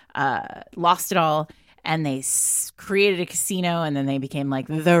lost it all. and they created a casino, and then they became like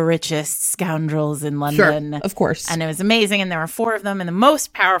the richest scoundrels in London. Sure, of course. And it was amazing. And there were 4 of them, and the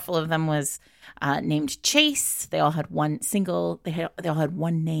most powerful of them was named Chase. They all had they all had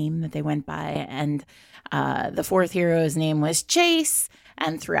one name that they went by, and the 4th hero's name was Chase.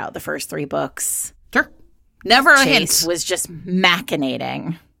 And throughout the first 3 books, sure, never a Chase hint. was just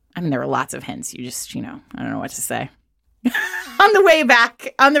machinating. I mean, there were lots of hints. You just, I don't know what to say. On the way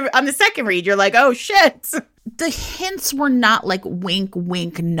back, on the second read, you're like, oh shit. The hints were not like wink,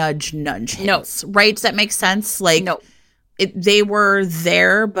 wink, nudge, nudge hints, right? Does that make sense? Like, no. They were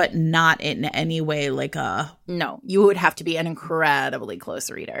there, but not in any way like a... No, you would have to be an incredibly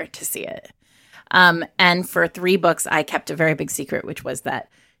close reader to see it. And for 3 books, I kept a very big secret, which was that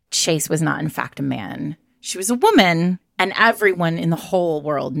Chase was not, in fact, a man. She was a woman, and everyone in the whole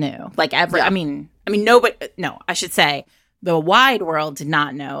world knew. Like, I mean, nobody... No, I should say the wide world did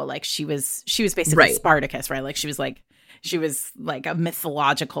not know. Like, she was basically right. Spartacus, right? Like, she was like a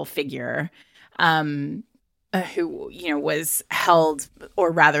mythological figure. Who, was held,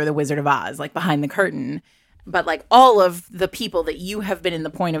 or rather the Wizard of Oz, like behind the curtain. But like all of the people that you have been in the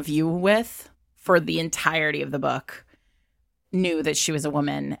point of view with for the entirety of the book knew that she was a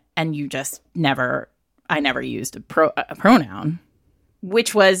woman, and you just I never used a pronoun,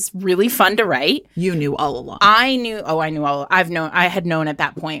 which was really fun to write. You knew all along. I had known at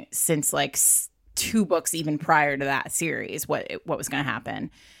that point since like 2 books even prior to that series what was going to happen.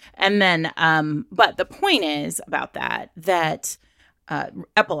 And then, but the point is about that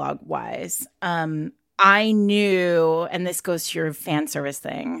epilogue wise, I knew, and this goes to your fan service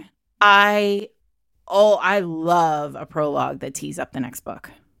thing. I love a prologue that tees up the next book.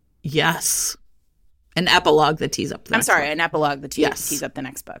 Yes. An epilogue that tees up the next book. An epilogue that tees up the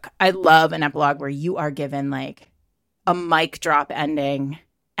next book. I love an epilogue where you are given like a mic drop ending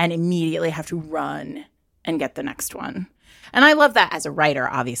and immediately have to run and get the next one. And I love that as a writer,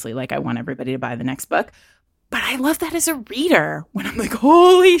 obviously. Like, I want everybody to buy the next book. But I love that as a reader when I'm like,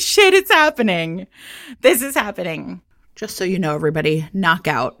 holy shit, it's happening. This is happening. Just so you know, everybody,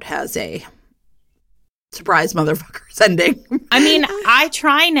 Knockout has a surprise motherfuckers ending. I mean, I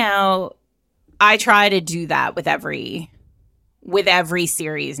try to do that with every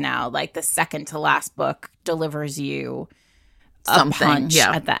series now. Like, the second to last book delivers you something, a punch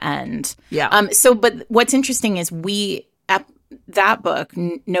at the end. Yeah. But what's interesting is that book,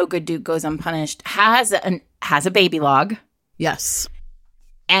 No Good Duke Goes Unpunished, has a baby log. Yes.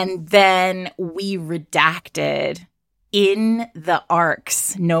 And then we redacted in the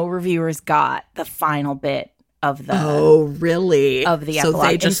arcs. No reviewers got the final bit of the... Oh, really? Of the epilogue. So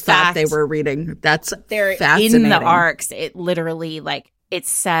they just thought they were reading. That's fascinating. In the arcs, it literally, like, it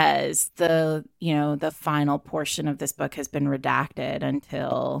says the final portion of this book has been redacted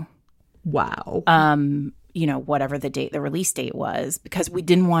until... Wow. Whatever the release date was, because we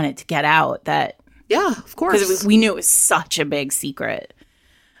didn't want it to get out that... Yeah, of course. Because we knew it was such a big secret.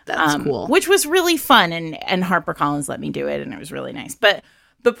 That's cool. Which was really fun, and HarperCollins let me do it, and it was really nice. But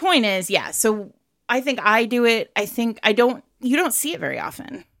the point is, yeah, so I think I do it. I think you don't see it very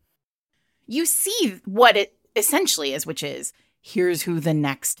often. You see what it essentially is, which is, here's who the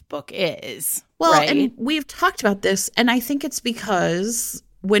next book is. Well, right? And we've talked about this, and I think it's because...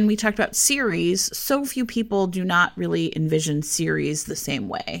 when we talked about series, so few people do not really envision series the same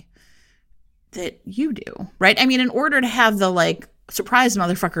way that you do, right? I mean, in order to have the, like, surprise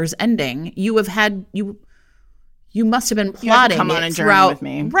motherfuckers ending, you must have been plotting come on a journey throughout, with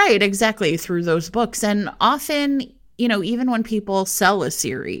me. Right, exactly, through those books. And often, even when people sell a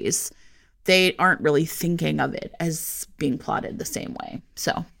series, they aren't really thinking of it as being plotted the same way.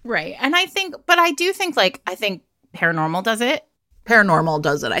 So right. And I think Paranormal does it. Paranormal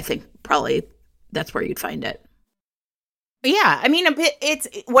does it. I think probably that's where you'd find it. Yeah, I mean, it's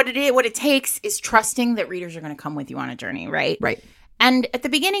what it takes is trusting that readers are going to come with you on a journey, right? Right. And at the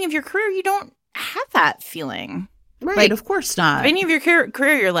beginning of your career, you don't have that feeling. Right, like, of course not. At the beginning of your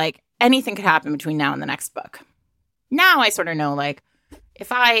career, you're like, anything could happen between now and the next book. Now I sort of know, like,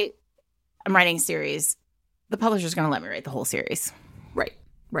 if I'm writing a series, the publisher's going to let me write the whole series. Right.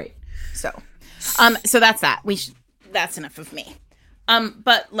 So that's that. That's enough of me.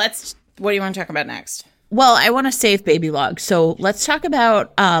 But what do you want to talk about next? Well, I want to save baby log. So let's talk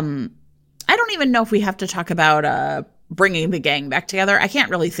about, I don't even know if we have to talk about bringing the gang back together. I can't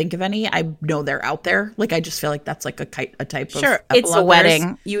really think of any. I know they're out there. Like, I just feel like that's like a type of Sure, it's a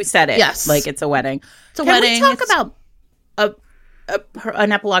wedding. You said it. Yes. Like, it's a wedding. It's a wedding. Can we talk about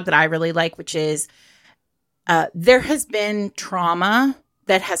an epilogue that I really like, which is there has been trauma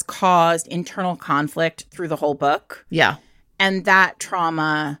that has caused internal conflict through the whole book. Yeah. And that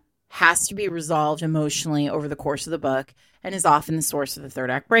trauma has to be resolved emotionally over the course of the book and is often the source of the third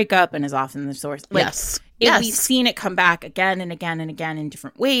act breakup and is often the source. Like, yes. We've seen it come back again and again and again in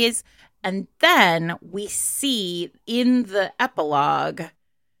different ways. And then we see in the epilogue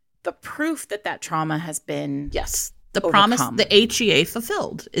the proof that that trauma has been the overcome. promise, the HEA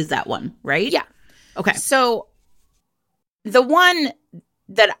fulfilled is that one, right? Yeah. Okay. So the one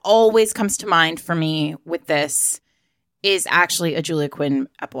that always comes to mind for me with this is actually a Julia Quinn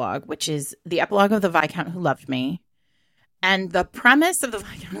epilogue, which is the epilogue of The Viscount Who Loved Me. And the premise of The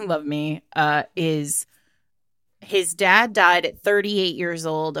Viscount Who Loved Me is his dad died at 38 years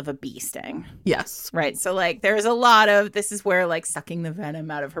old of a bee sting. Yes. Right. So, like, there's a lot of, this is where, like, sucking the venom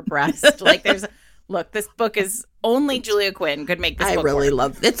out of her breast. Like, there's, look, this book is only Julia Quinn could make this book I really work.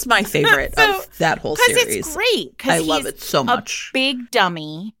 love, it's my favorite of that whole series. Because it's great. I love it so much. A big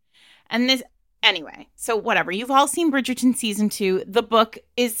dummy. And this, anyway, so whatever. You've all seen Bridgerton season 2. The book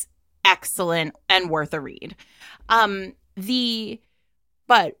is excellent and worth a read. But the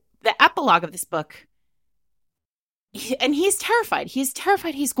epilogue of this book, and he's terrified. He's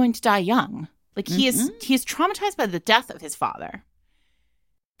terrified he's going to die young. Like, he is traumatized by the death of his father.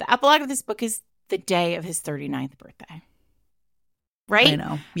 The epilogue of this book is the day of his 39th birthday. Right? I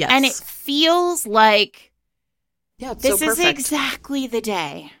know. Yes. And it feels like this is exactly the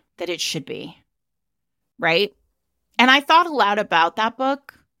day that it should be. Right? And I thought aloud about that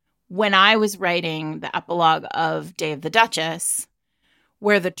book when I was writing the epilogue of Day of the Duchess,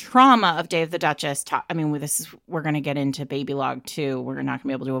 where the trauma of Day of the Duchess, we're going to get into Baby Log 2. We're not going to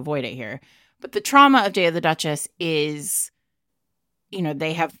be able to avoid it here. But the trauma of Day of the Duchess is,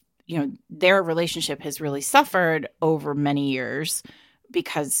 they have, their relationship has really suffered over many years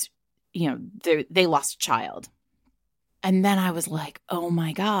because, they lost a child. And then I was like, oh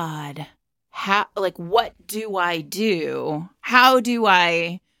my God, what do I do? How do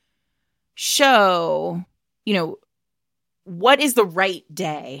I show, what is the right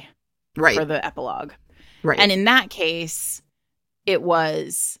day for the epilogue? Right. And in that case,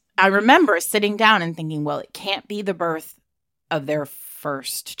 I remember sitting down and thinking, well, it can't be the birth of their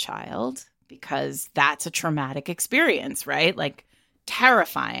first child because that's a traumatic experience, right? Like,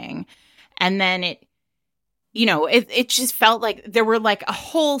 terrifying. And then it just felt like there were like a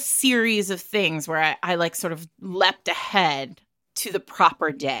whole series of things where I like sort of leapt ahead to the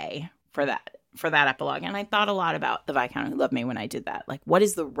proper day for that epilogue. And I thought a lot about The Viscount Who Loved Me when I did that. Like, what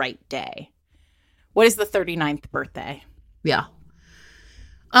is the right day? What is the 39th birthday? Yeah.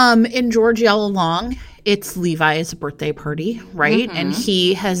 In Georgie All Along, it's Levi's birthday party, right? Mm-hmm. And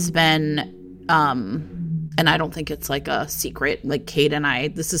he has been, and I don't think it's like a secret, like Kate and I,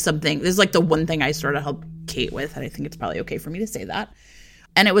 this is like the one thing I sort of helped Kate with, and I think it's probably okay for me to say that.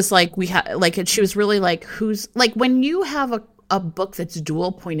 And it was like, and she was really like, who's, like, when you have a book that's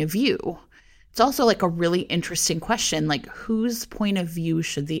dual point of view, it's also like a really interesting question, like, whose point of view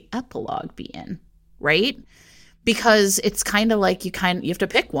should the epilogue be in, right? Because it's kind of like you have to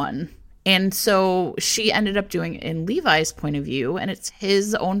pick one. And so she ended up doing it in Levi's point of view, and it's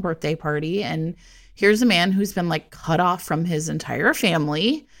his own birthday party. And here's a man who's been like cut off from his entire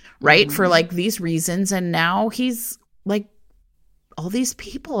family, right? Mm-hmm. For like these reasons. And now he's like, all these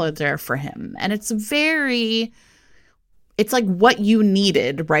people are there for him. And it's like what you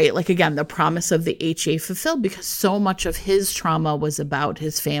needed, right? Like, again, the promise of the HA fulfilled, because so much of his trauma was about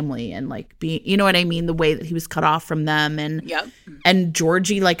his family and like being, you know what I mean? The way that he was cut off from them and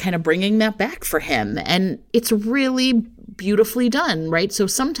Georgie like kind of bringing that back for him. And it's really beautifully done, right? So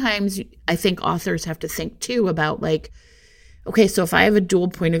sometimes I think authors have to think too about like, okay, so if I have a dual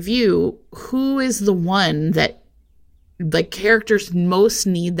point of view, who is the one that like characters most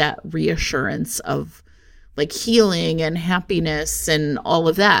need that reassurance of like healing and happiness and all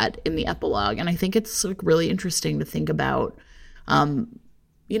of that in the epilogue. And I think it's like really interesting to think about,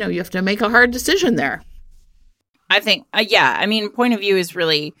 you have to make a hard decision there. I think, point of view is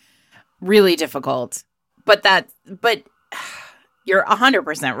really, really difficult, but you're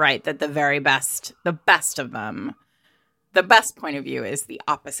 100% right that the best of them, the best point of view is the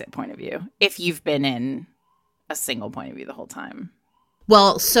opposite point of view. If you've been in a single point of view the whole time.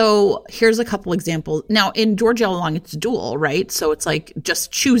 Well, so here's a couple examples. Now, in Georgie All Along, it's dual, right? So it's like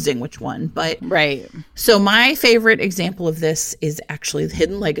just choosing which one. But right. So my favorite example of this is actually the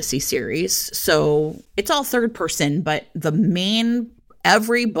Hidden Legacy series. So it's all third person, but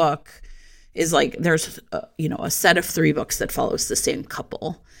every book is like there's a set of 3 books that follows the same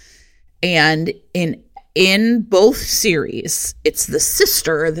couple. And in both series, it's the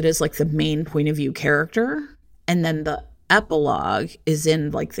sister that is like the main point of view character, and then the epilogue is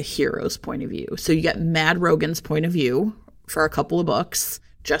in like the hero's point of view. So you get Mad Rogan's point of view for a couple of books,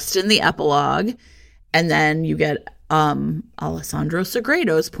 just in the epilogue. And then you get Alessandro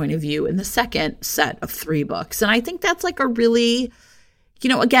Segredo's point of view in the second set of 3 books. And I think that's like a really,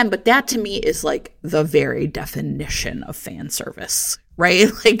 again, but that to me is like the very definition of fan service, right?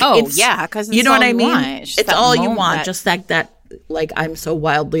 Like, because you know what I mean? It's all you want, just that like, I'm so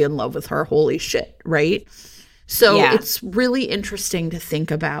wildly in love with her, holy shit, right? So it's really interesting to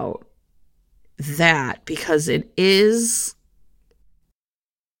think about that, because it is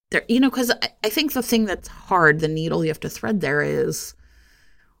there, because I think the thing that's hard, the needle you have to thread there is,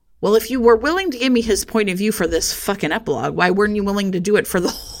 well, if you were willing to give me his point of view for this fucking epilogue, why weren't you willing to do it for the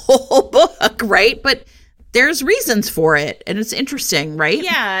whole book, right? But there's reasons for it, and it's interesting, right?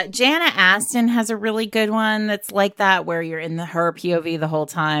 Yeah, Jana Aston has a really good one that's like that, where you're in her POV the whole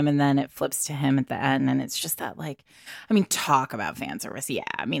time, and then it flips to him at the end, and it's just that, like, I mean, talk about fan service. Yeah,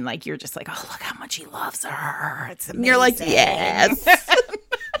 I mean, like, you're just like, oh, look how much he loves her. It's amazing. You're like, yes.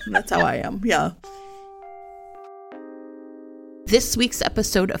 That's how I am, yeah. This week's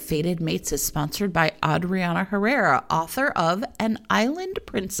episode of Fated Mates is sponsored by Adriana Herrera, author of An Island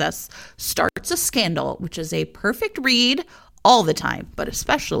Princess Starts a Scandal, which is a perfect read all the time, but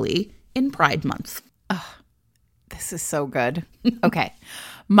especially in Pride Month. Oh, this is so good. Okay.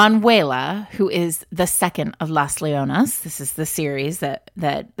 Manuela, who is the second of Las Leonas, this is the series that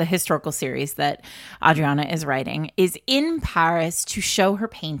the historical series that Adriana is writing, is in Paris to show her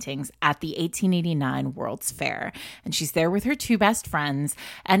paintings at the 1889 World's Fair. And she's there with her 2 best friends.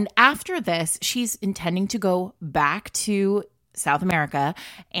 And after this, she's intending to go back to South America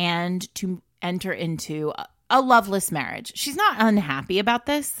and to enter into a loveless marriage. She's not unhappy about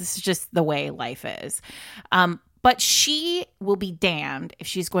this. This is just the way life is. But she will be damned if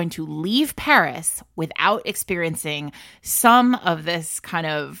she's going to leave Paris without experiencing some of this kind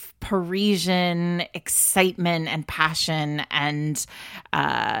of Parisian excitement and passion and,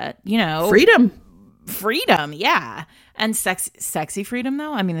 freedom. Yeah. And sexy freedom,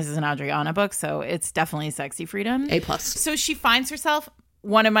 though. I mean, this is an Adriana book, so it's definitely sexy freedom. A+. So she finds herself,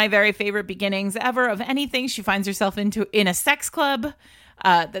 one of my very favorite beginnings ever of anything, she finds herself in a sex club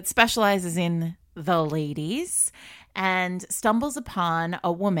that specializes in the ladies, and stumbles upon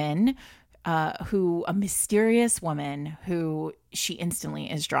a woman a mysterious woman who she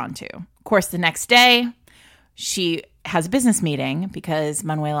instantly is drawn to. Of course, the next day she has a business meeting because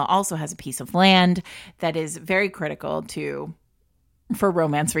Manuela also has a piece of land that is very critical for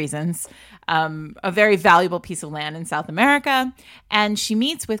romance reasons, a very valuable piece of land in South America. And she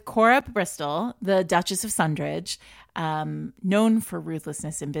meets with Cora Bristol, the Duchess of Sundridge, known for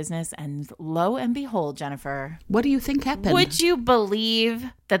ruthlessness in business. And lo and behold, Jennifer, what do you think happened? Would you believe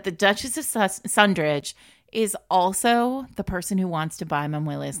that the Duchess of Sundridge is also the person who wants to buy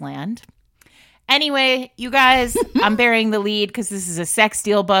Manuela's land? Anyway, you guys, I'm bearing the lead because this is a sex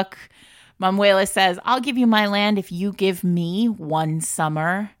deal book. Manuela says, I'll give you my land if you give me 1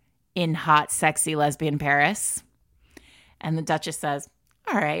 summer in hot, sexy lesbian Paris. And the Duchess says,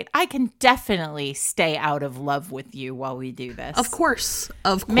 all right, I can definitely stay out of love with you while we do this. Of course.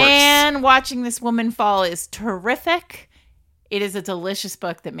 Man, watching this woman fall is terrific. It is a delicious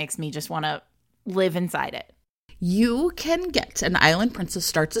book that makes me just want to live inside it. You can get An Island Princess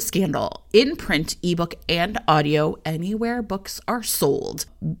Starts a Scandal in print, ebook, and audio anywhere books are sold.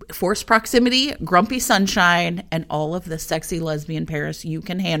 Forced Proximity, Grumpy Sunshine, and all of the sexy lesbian Paris you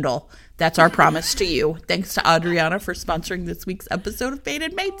can handle. That's our promise to you. Thanks to Adriana for sponsoring this week's episode of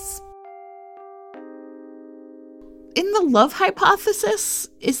Fated Mates. In the Love Hypothesis,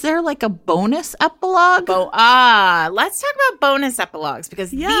 is there like a bonus epilogue? Let's talk about bonus epilogues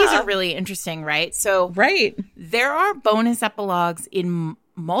because these are really interesting, right? So there are bonus epilogues in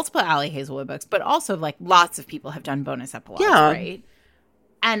multiple Ali Hazelwood books, but also like lots of people have done bonus epilogues, right?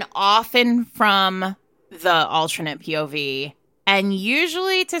 And often from the alternate POV, and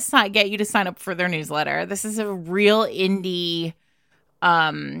usually to get you to sign up for their newsletter. This is a real indie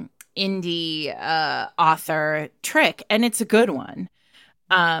author trick, and it's a good one.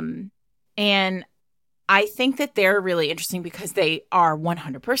 And I think that they're really interesting because they are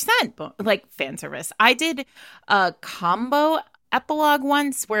 100% like fan service. I did a combo epilogue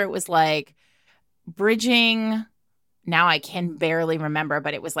once where it was like bridging, now I can barely remember,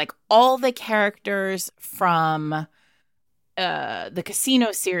 but it was like all the characters from the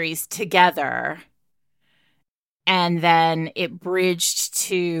Casino series together. And then it bridged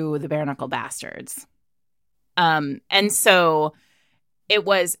to the Bare Knuckle Bastards. And so it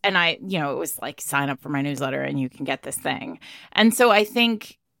was, and it was like sign up for my newsletter and you can get this thing. And so I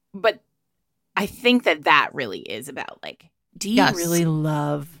think that really is about like, do you really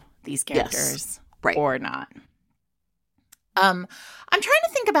love these characters or not? I'm trying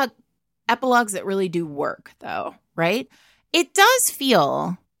to think about epilogues that really do work, though, right? It does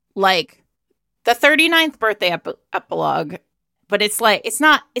feel like the 39th birthday epilogue, but it's like it's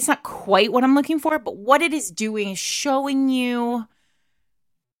not quite what I'm looking for, but what it is doing is showing you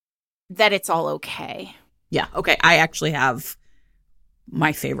that it's all okay. Yeah, okay. I actually have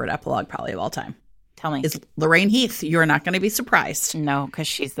my favorite epilogue probably of all time. Tell me. Is Lorraine Heath. You're not going to be surprised. No, because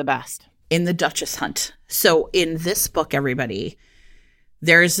she's the best. In The Duchess Hunt. So in this book, everybody,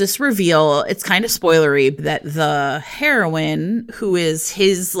 there's this reveal. It's kind of spoilery that the heroine, who is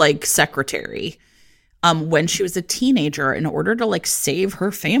his like secretary, when she was a teenager, in order to like save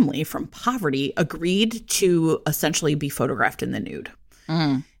her family from poverty, agreed to essentially be photographed in the nude.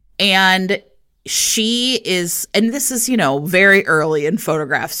 And she is, and this is, very early in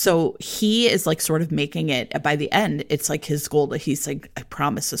photographs. So he is like sort of making it, by the end, it's like his goal that he's like, I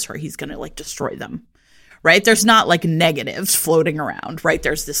promises her he's going to like destroy them, right? There's not like negatives floating around, right?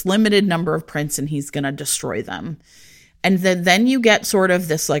 There's this limited number of prints and he's going to destroy them. And then you get sort of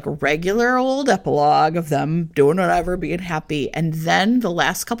this like regular old epilogue of them doing whatever, being happy. And then the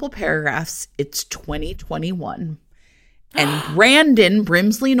last couple paragraphs, it's 2021. And Brandon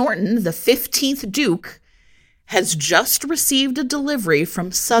Brimsley Norton, the 15th Duke, has just received a delivery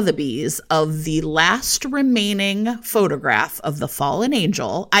from Sotheby's of the last remaining photograph of the fallen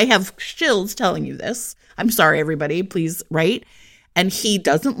angel. I have chills telling you this. I'm sorry, everybody. Please write. And he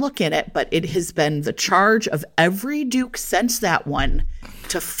doesn't look in it, but it has been the charge of every Duke since that one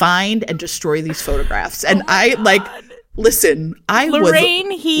to find and destroy these photographs. And listen,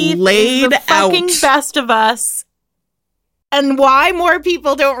 Lorraine Heath laid is the fucking out. best of us. And why more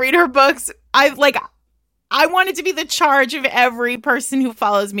people don't read her books, I want it to be the charge of every person who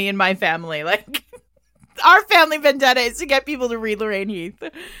follows me and my family. Like, our family vendetta is to get people to read Lorraine Heath.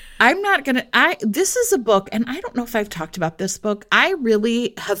 This is a book, and I don't know if I've talked about this book. I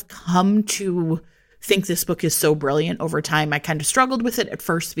really have come to think this book is so brilliant over time. I kind of struggled with it at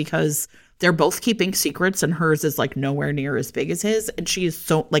first because they're both keeping secrets, and hers is like nowhere near as big as his, and she is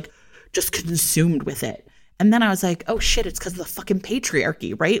so like just consumed with it. And then I was like, oh shit, it's because of the fucking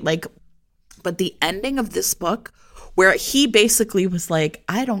patriarchy, right? Like, but the ending of this book where he basically was like,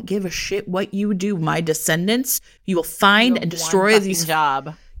 I don't give a shit what you do, my descendants, you will find and destroy these.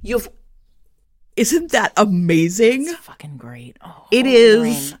 Job. Isn't that amazing? It's fucking great. Oh, it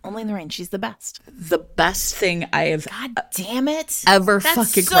is. Only Lorraine. She's the best. The best thing I have God damn it. ever That's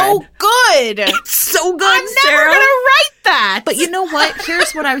fucking so read. Good. It's so good, I'm Sarah. never going to write that. But you know what?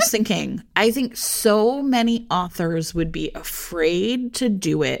 Here's what I was thinking. I think so many authors would be afraid to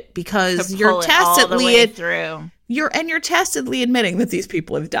do it because you're tacitly you're tacitly admitting that these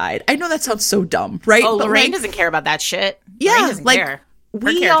people have died. I know that sounds so dumb, right? Oh, but Lorraine doesn't care about that shit. Yeah, Lorraine doesn't care.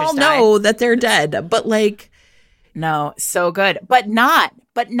 We all know that they're dead, but like, no, so good, but not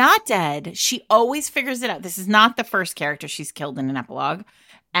dead. She always figures it out. This is not the first character she's killed in an epilogue,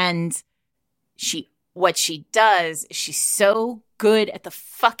 and what she does, she's so good at the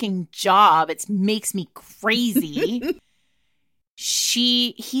fucking job. It makes me crazy.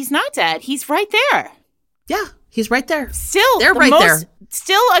 He's not dead. He's right there. Yeah, he's right there. Still, they're right there.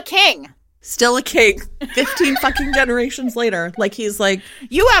 Still a king. Still a king 15 fucking generations later. Like, he's like,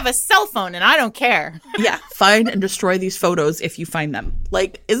 you have a cell phone and I don't care. Yeah, find and destroy these photos if you find them.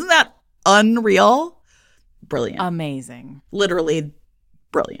 Like, isn't that unreal? Brilliant. Amazing. Literally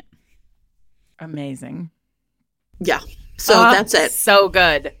brilliant. Amazing. Yeah. So that's it. So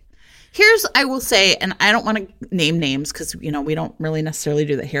good. I will say, and I don't want to name names because, we don't really necessarily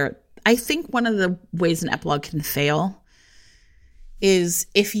do that here. I think one of the ways an epilogue can fail is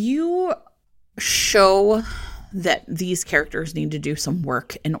if you show that these characters need to do some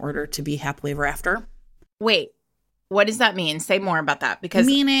work in order to be happily ever after. Wait, what does that mean? Say more about that. Because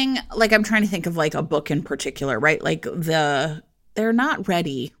meaning, like, I'm trying to think of like a book in particular, right? Like they're not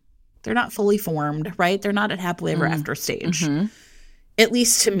ready. They're not fully formed, right? They're not at happily ever after stage. Mm-hmm. At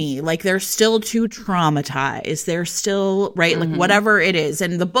least to me, like, they're still too traumatized. They're still, right, like, whatever it is.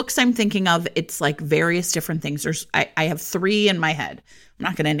 And the books I'm thinking of, it's, like, various different things. I have 3 in my head. I'm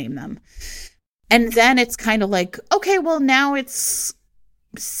not going to name them. And then it's kind of like, okay, well, now it's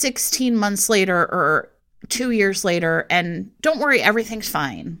 16 months later or 2 years later, and don't worry, everything's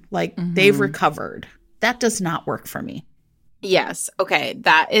fine. Like, they've recovered. That does not work for me. Yes. Okay.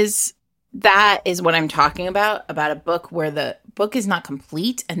 That is what I'm talking about a book where the book is not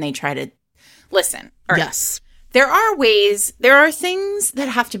complete and they try to listen. All right. Yes. There are things that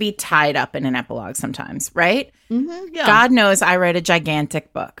have to be tied up in an epilogue sometimes, right? Mm-hmm, yeah. God knows I read a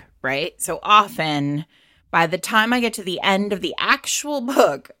gigantic book, right? So often by the time I get to the end of the actual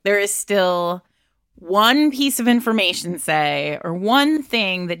book, there is still one piece of information, say, or one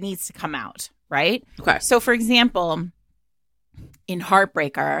thing that needs to come out, right? Okay. So, for example, in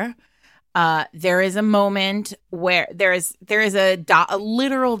Heartbreaker, there is a moment where there is a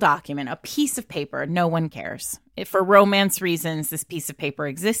literal document, a piece of paper. No one cares. If for romance reasons, this piece of paper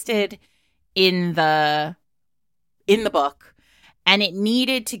existed in the book, and it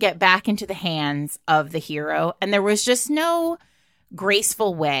needed to get back into the hands of the hero, and there was just no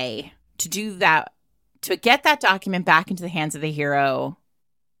graceful way to do that, to get that document back into the hands of the hero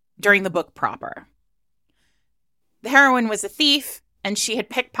during the book proper. The heroine was a thief, and she had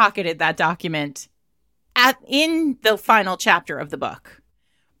pickpocketed that document in the final chapter of the book.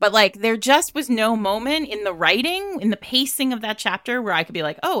 But, like, there just was no moment in the writing, in the pacing of that chapter, where I could be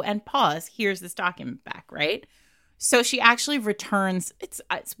like, oh, and pause, here's this document back, right? So she actually returns. It's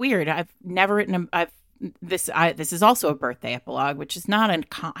weird. I've never written this is also a birthday epilogue, which is not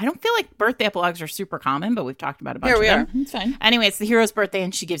I don't feel like birthday epilogues are super common, but we've talked about a bunch of them. Here we are. It's fine. Anyway, it's the hero's birthday,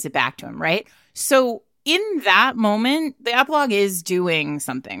 and she gives it back to him, right? So in that moment, the epilogue is doing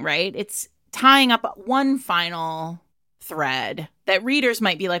something, right? It's tying up one final thread that readers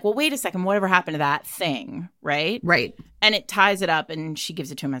might be like, well, wait a second, whatever happened to that thing, right? Right. And it ties it up, and she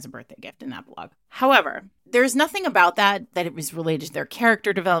gives it to him as a birthday gift in that epilogue. However, there's nothing about that it was related to their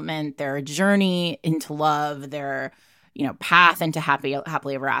character development, their journey into love, their, path into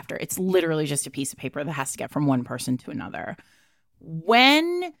happily ever after. It's literally just a piece of paper that has to get from one person to another.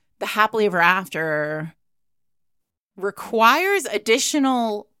 When the happily ever after requires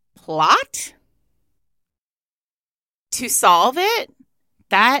additional plot to solve it,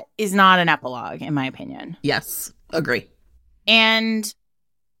 that is not an epilogue, in my opinion. Yes, agree. And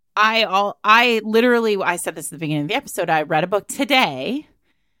I literally, I said this at the beginning of the episode, I read a book today,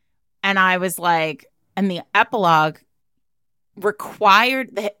 and I was like, and the epilogue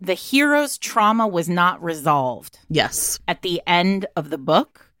required, the hero's trauma was not resolved. Yes. At the end of the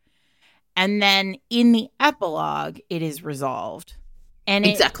book. And then in the epilogue, it is resolved. And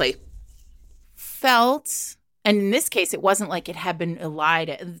exactly. Felt, and in this case, it wasn't like it had been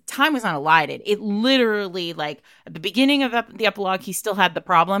elided. Time was not elided. It literally, like, at the beginning of the epilogue, he still had the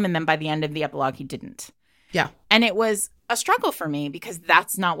problem. And then by the end of the epilogue, he didn't. Yeah. And it was a struggle for me, because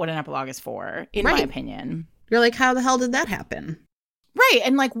that's not what an epilogue is for, in my opinion. You're like, how the hell did that happen? Right.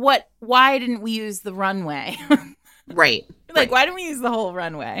 And like, why didn't we use the runway? Right. Like, why didn't we use the whole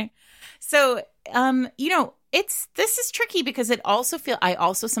runway? So, this is tricky, because I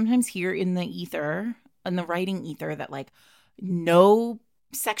also sometimes hear in the ether, in the writing ether, that like no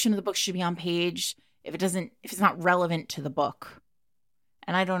section of the book should be on page if it's not relevant to the book.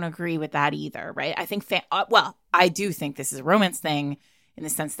 And I don't agree with that either, right? I think I do think this is a romance thing, in the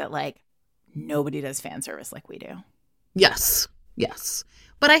sense that like nobody does fan service like we do. Yes. Yes.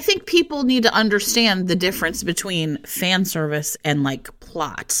 But I think people need to understand the difference between fan service and like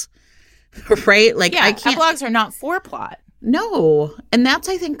plot. Right? Like, yeah, epilogues are not for plot. No. And that's,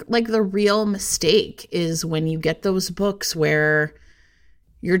 I think, like the real mistake is when you get those books where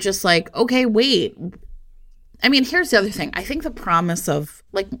you're just like, okay, wait. I mean, here's the other thing. I think the promise of,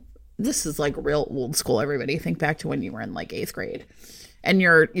 like, this is like real old school, everybody. Think back to when you were in like 8th grade. And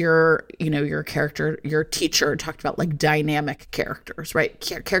your character, your teacher talked about like dynamic characters, right?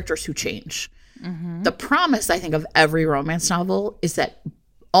 Characters who change. Mm-hmm. The promise, I think, of every romance novel is that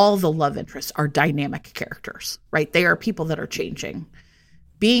all the love interests are dynamic characters, right? They are people that are changing.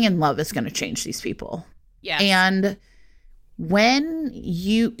 Being in love is going to change these people. Yeah. And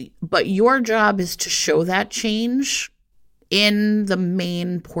but your job is to show that change in the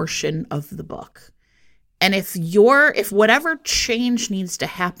main portion of the book. And if whatever change needs to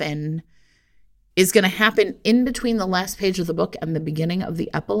happen is going to happen in between the last page of the book and the beginning of the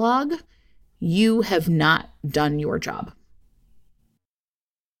epilogue, you have not done your job.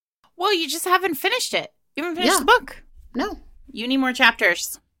 Well, you just haven't finished it. You haven't finished the book. No. You need more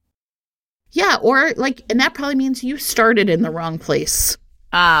chapters. Yeah, or like, and that probably means you started in the wrong place.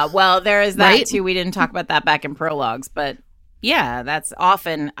 Well, there is that right? too. We didn't talk about that back in Prologues, but yeah, that's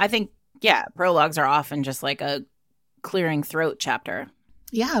often, I think, Prologues are often just like a clearing throat chapter.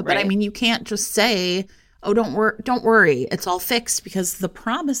 Yeah, but I mean, you can't just say, oh, don't worry, it's all fixed, because the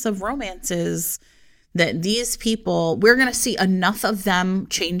promise of romance is that these people, we're going to see enough of them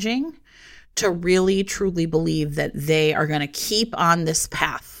changing to really, truly believe that they are going to keep on this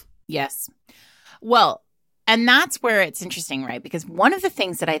path. Yes. Well, and that's where it's interesting, right? Because one of the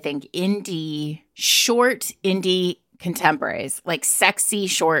things that I think short indie contemporaries, like sexy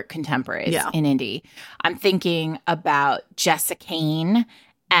short contemporaries in indie, I'm thinking about Jessica Kane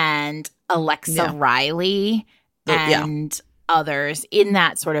and Alexa Riley and others in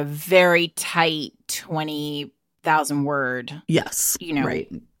that sort of very tight 20,000 word, Yes.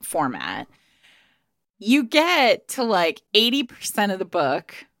 Right. format, you get to like 80% of the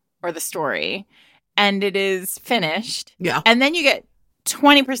book or the story and it is finished. Yeah. And then you get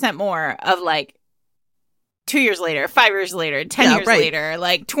 20% more of like 2 years later, 5 years later, 10 years later,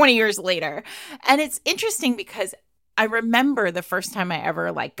 like 20 years later. And it's interesting because I remember the first time I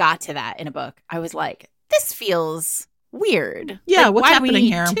ever like got to that in a book, I was like, this feels weird. Yeah, like, what's why happening do we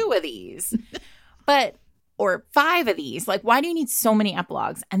need here? 2 of these? Or 5 of these. Like, why do you need so many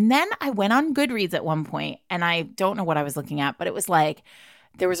epilogues? And then I went on Goodreads at one point, and I don't know what I was looking at, but it was like,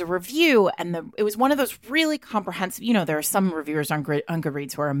 there was a review, and it was one of those really comprehensive, there are some reviewers on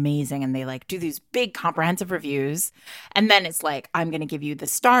Goodreads who are amazing, and they like do these big comprehensive reviews. And then it's like, I'm going to give you the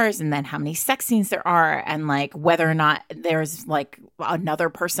stars and then how many sex scenes there are and like whether or not there's like another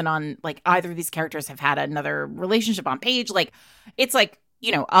person on, like either of these characters have had another relationship on page. Like, it's like,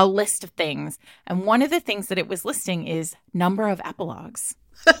 a list of things. And one of the things that it was listing is number of epilogues.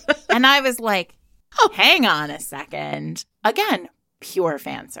 And I was like, hang on a second. Again, pure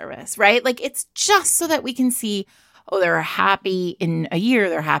fan service, right? Like, it's just so that we can see, they're happy in a year,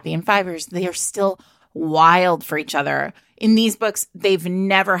 they're happy in 5 years. They are still wild for each other. In these books, they've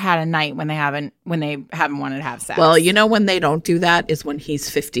never had a night when they haven't wanted to have sex. Well, when they don't do that is when he's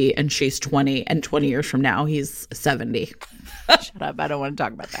 50 and she's 20, and 20 years from now he's 70. Shut up! I don't want to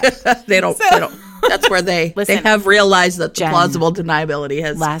talk about that. They don't. That's where they have realized that the plausible deniability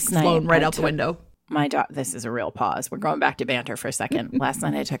has flown right out the window. My daughter. This is a real pause. We're going back to banter for a second. Last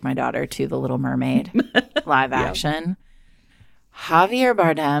night I took my daughter to The Little Mermaid live action. Javier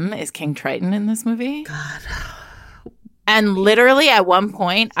Bardem is King Triton in this movie. God. And literally at one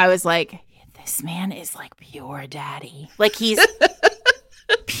point I was like, this man is like pure daddy. Like, he's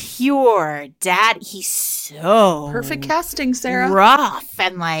pure dad. He's so perfect casting, Sarah. Rough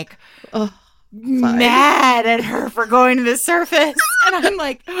and like mad at her for going to the surface. And I'm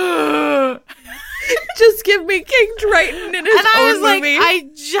like, just give me King Triton in his and I own was movie. like, I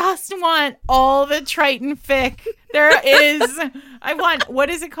just want all the Triton fic there is. I want, what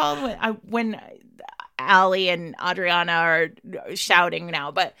is it called when Allie and Adriana are shouting now,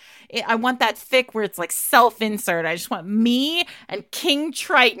 but I want that fic where it's like self-insert. I just want me and King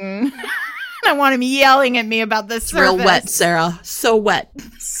Triton. I want him yelling at me about this. It's real wet, Sarah. So wet.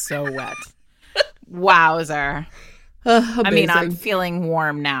 So wet. Wowzer. I mean, I'm feeling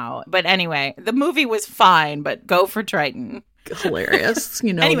warm now. But anyway, the movie was fine, but go for Triton. Hilarious.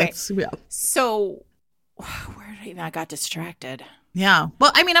 Anyway, yeah. So I got distracted. Yeah.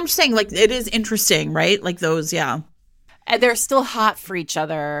 Well, I mean, I'm just saying, like, it is interesting, right? Like those, yeah. And they're still hot for each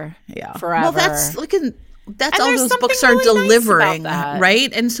other forever. Well, that's all those books are really delivering, nice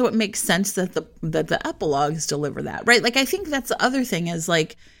right? And so it makes sense that the epilogues deliver that, right? Like, I think that's the other thing is,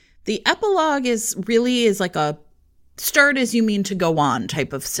 like, the epilogue is like a start as you mean to go on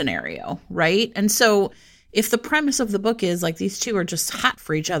type of scenario, right? And so if the premise of the book is, like, these two are just hot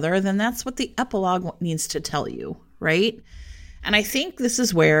for each other, then that's what the epilogue needs to tell you, right? And I think this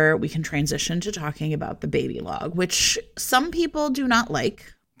is where we can transition to talking about the baby log, which some people do not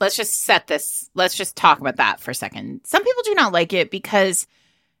like. Let's just talk about that for a second. Some people do not like it because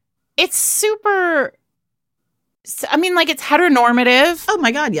it's super, I mean, like, it's heteronormative. Oh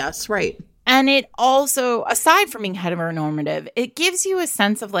my God, yes, right. And it also, aside from being heteronormative, it gives you a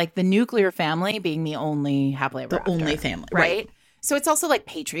sense of, like, the nuclear family being the only happily ever after. The only family, right? So it's also, like,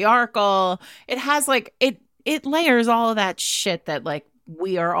 patriarchal. It has, like, it layers all of that shit that, like,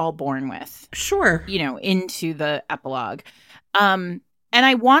 we are all born with. Sure. Into the epilogue. And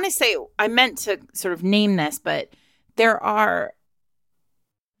I want to say, I meant to sort of name this, but there are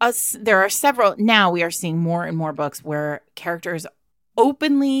several, now we are seeing more and more books where characters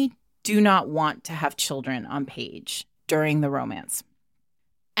openly do not want to have children on page during the romance.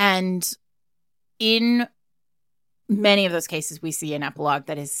 And in many of those cases, we see an epilogue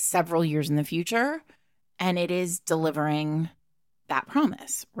that is several years in the future, and it is delivering that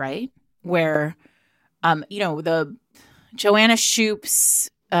promise, right? Where, the Joanna Shoop's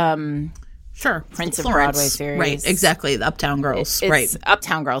Prince of Broadway series. Right, exactly. The Uptown Girls. Right.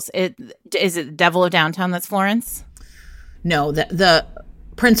 Uptown Girls. Is it Devil of Downtown that's Florence? No, the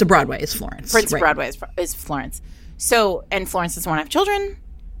Prince of Broadway is Florence. Prince of Broadway is Florence. So, and Florence doesn't want to have children.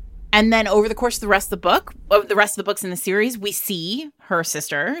 And then over the course of the rest of the books in the series, we see her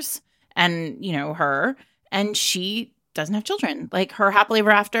sisters and, her, and she doesn't have children. Like, her happily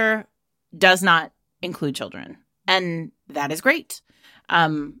ever after does not include children. And that is great. I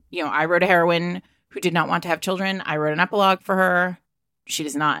wrote a heroine who did not want to have children. I wrote an epilogue for her. She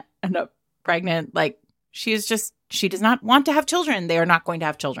does not end up pregnant. Like, She does not want to have children. They are not going to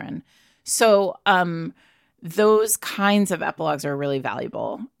have children. So those kinds of epilogues are really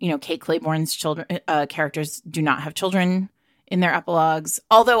valuable. Kate Clayborne's characters do not have children in their epilogues.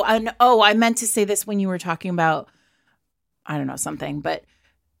 Although, I meant to say this when you were talking about, I don't know, something. But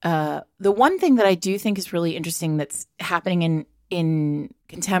the one thing that I do think is really interesting that's happening in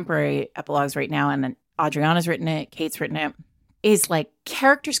contemporary epilogues right now, and Adriana's written it, Kate's written it, is like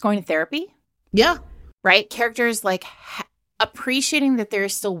characters going to therapy. Yeah. Right? Characters like appreciating that there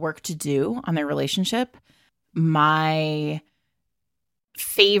is still work to do on their relationship. My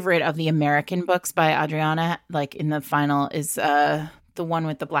favorite of the American books by Adriana, like in the final, is the one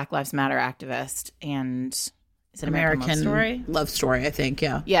with the Black Lives Matter activist. And is it American Love Story? Love Story, I think,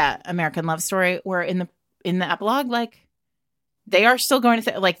 yeah. Yeah, American Love Story, where in the epilogue, like, they are still going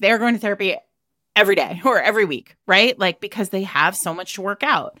to they're going to therapy every day or every week, right? Like, because they have so much to work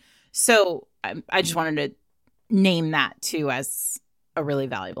out. So I just wanted to name that too as a really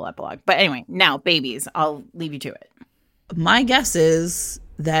valuable epilogue. But anyway, now babies, I'll leave you to it. My guess is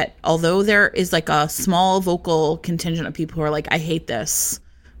that although there is like a small vocal contingent of people who are like, I hate this,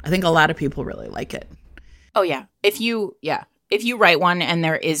 I think a lot of people really like it. Oh yeah. If you write one and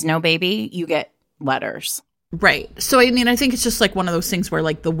there is no baby, you get letters. Right. So, I mean, I think it's just like one of those things where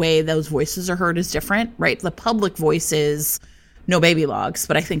like the way those voices are heard is different, right? The public voice is no baby logs,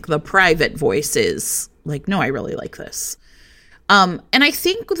 but I think the private voice is like, no, I really like this. And I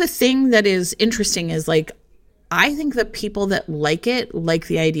think the thing that is interesting is like, I think that people that like it like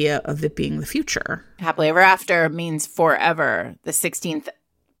the idea of it being the future. Happily ever after means forever. The 16th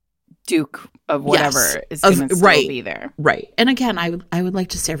Duke of whatever is going to still be there. Right. And again, I would like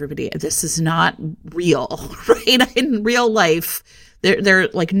to say, everybody, this is not real, right? In real life, there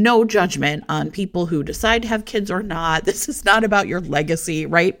like no judgment on people who decide to have kids or not. This is not about your legacy,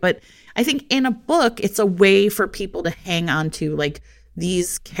 right? But I think in a book, it's a way for people to hang on to like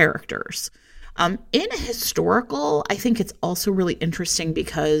these characters. In a historical, I think it's also really interesting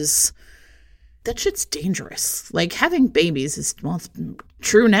because that shit's dangerous. Like having babies is, well, it's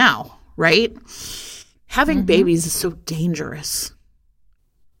true now, right? Having babies is so dangerous.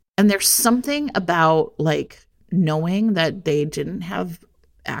 And there's something about like knowing that they didn't have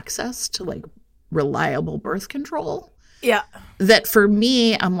access to like reliable birth control. Yeah. That for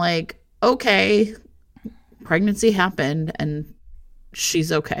me, I'm like, okay, pregnancy happened and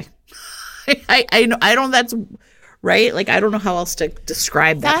she's okay. I don't, that's right. Like, I don't know how else to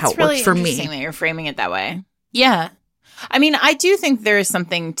describe that. That's how it really works for me. Interesting that you're framing it that way. Yeah. I mean, I do think there is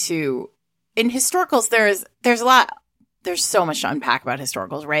something to, in historicals, there's a lot, there's so much to unpack about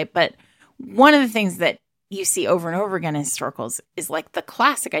historicals, right? But one of the things that you see over and over again in historicals is like the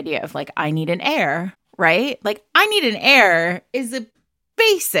classic idea of like, I need an heir, right? Like, I need an heir is a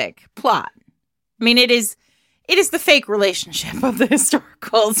basic plot. I mean, it is the fake relationship of the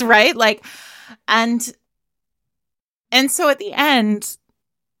historicals, right? Like, and so at the end,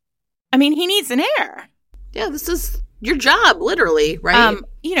 I mean, he needs an heir. Yeah, this is your job, literally, right?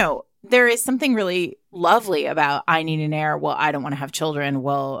 There is something really lovely about I need an heir. Well, I don't want to have children.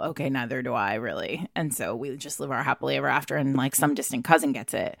 Well, okay, neither do I really. And so we just live our happily ever after and like some distant cousin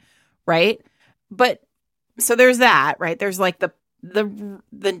gets it, right? But so there's that, right? There's like the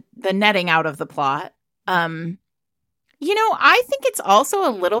netting out of the plot. I think it's also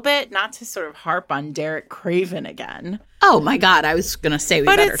a little bit, not to sort of harp on Derek Craven again. Oh my God, I was going to say we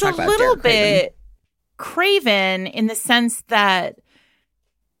better talk about Derek Craven. But it's a little bit Craven in the sense that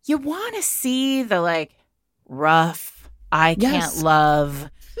you want to see the like rough, I can't love,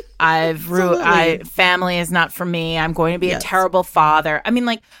 family is not for me, I'm going to be a terrible father. I mean,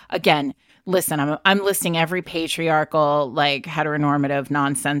 like, again, listen, I'm listing every patriarchal, like heteronormative,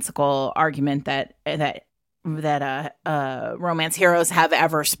 nonsensical argument that romance heroes have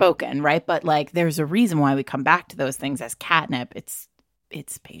ever spoken, right? But like, there's a reason why we come back to those things as catnip. It's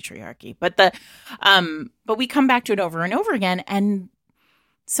patriarchy, but we come back to it over and over again, and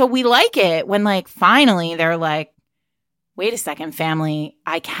so we like it when like finally they're like, wait a second, family,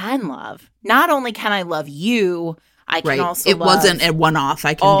 I can love. Not only can I love you, I can also it love wasn't a one-off.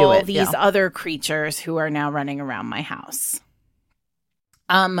 I can all do it. These other creatures who are now running around my house.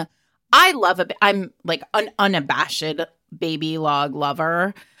 I love I'm like an unabashed baby log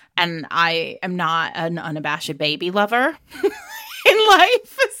lover, and I am not an unabashed baby lover in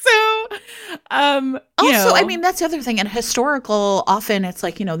life. So, I mean, that's the other thing. In historical, often it's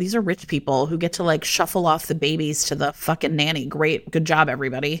like, these are rich people who get to like shuffle off the babies to the fucking nanny. Great. Good job,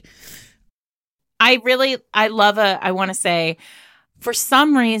 everybody. I want to say, for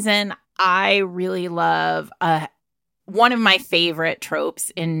some reason, I really love one of my favorite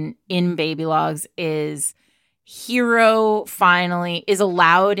tropes in Babylogues is hero finally is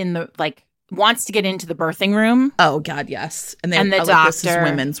allowed in the, like, wants to get into the birthing room. Oh, God, yes. And the like, doctor, this is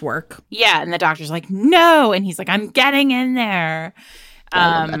women's work. Yeah, and the doctor's like, no. And he's like, I'm getting in there.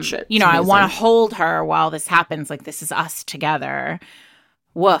 I love that shit. You know, I want to hold her while this happens. Like, this is us together.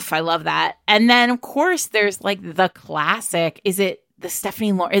 Woof, I love that. And then, of course, there's, like, the classic. Is it the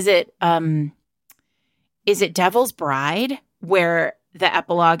Stephanie Lauren? Is it Devil's Bride, where the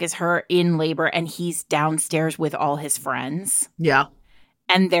epilogue is her in labor and he's downstairs with all his friends? Yeah.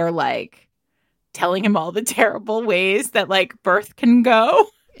 And they're, like, telling him all the terrible ways that, like, birth can go.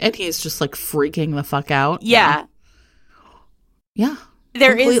 And he's just, like, freaking the fuck out. Yeah. Yeah.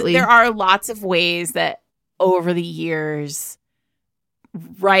 There are lots of ways that over the years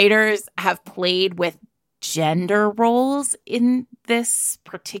writers have played with gender roles in this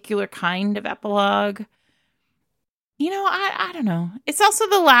particular kind of epilogue. You know, I don't know. It's also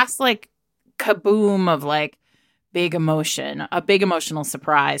the last, like, kaboom of, like, big emotion, a big emotional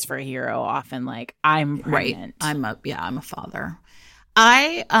surprise for a hero. Often, like, I'm pregnant. Right. I'm a father.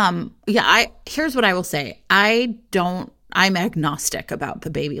 Here's what I will say. I'm agnostic about the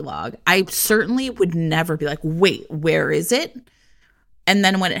Babylogue. I certainly would never be like, wait, where is it? And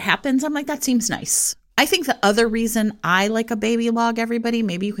then when it happens, I'm like, that seems nice. I think the other reason I like a Babylogue, everybody,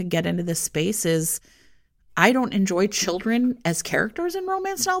 maybe you could get into this space, is I don't enjoy children as characters in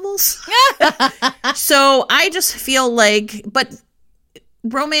romance novels. So I just feel like, but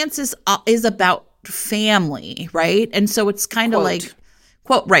romance is about family, right? And so it's kind of like,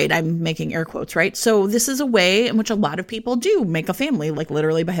 quote, right, I'm making air quotes, right? So this is a way in which a lot of people do make a family, like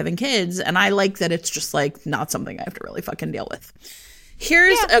literally by having kids. And I like that it's just like not something I have to really fucking deal with.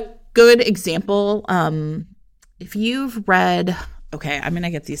 Here's a good example. If you've read, okay, I'm going to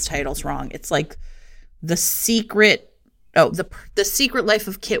get these titles wrong. It's like The Secret Life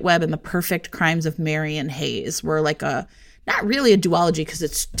of Kit Webb and the Perfect Crimes of Marion Hayes. Were like not really a duology because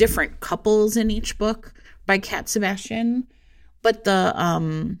it's different couples in each book by Cat Sebastian. But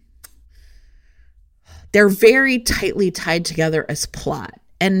they're very tightly tied together as plot.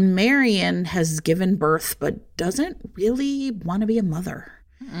 And Marion has given birth but doesn't really want to be a mother.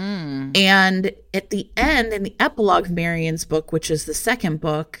 And at the end, in the epilogue of Marion's book, which is the second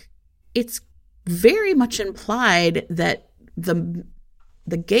book, it's very much implied that the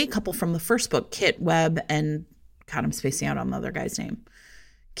gay couple from the first book, Kit Webb and, God, I'm spacing out on the other guy's name.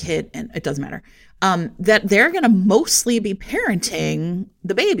 Kit, and it doesn't matter, that they're going to mostly be parenting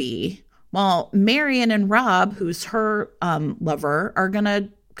the baby, while Marion and Rob, who's her lover, are going to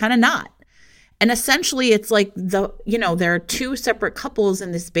kind of not. And essentially it's like there are two separate couples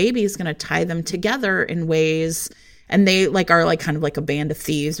and this baby is going to tie them together in ways, and they are kind of like a band of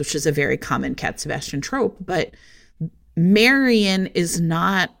thieves, which is a very common Cat Sebastian trope. But Marion is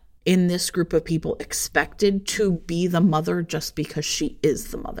not in this group of people expected to be the mother just because she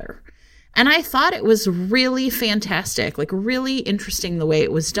is the mother. And I thought it was really fantastic, like really interesting the way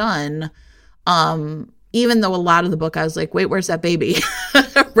it was done. Even though a lot of the book I was like, wait, where's that baby?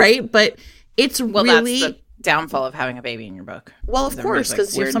 Right? But it's really... That's the downfall of having a baby in your book. Well, of course,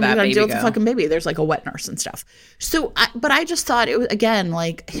 because you're somebody's got to deal with the fucking baby. There's like a wet nurse and stuff. So, but I just thought it was, again,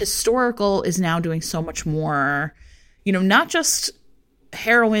 like historical is now doing so much more, not just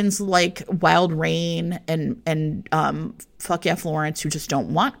heroines like Wild Rain and Fuck Yeah Florence who just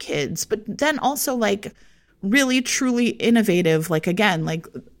don't want kids, but then also like really truly innovative, like again, like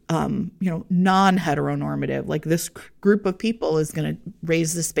non-heteronormative, like this group of people is going to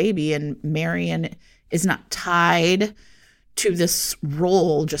raise this baby, and Marion is not tied to this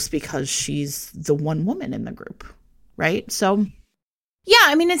role just because she's the one woman in the group, right? So yeah,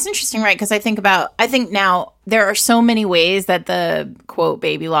 I mean, it's interesting, right? Because I think now there are so many ways that the, quote,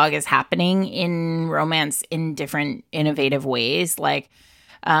 Babylogue is happening in romance in different innovative ways. Like,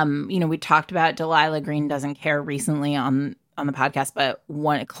 we talked about Delilah Green Doesn't Care recently on the podcast, but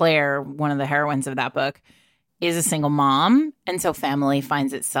Claire, one of the heroines of that book, is a single mom. And so family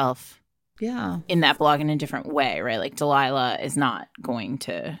finds itself in that blog in a different way, right? Like Delilah is not going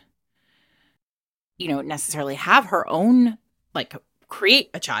to, necessarily have her own, like, create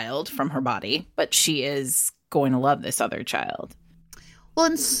a child from her body, but she is going to love this other child. Well,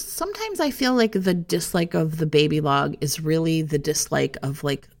 and sometimes I feel like the dislike of the Babylogue is really the dislike of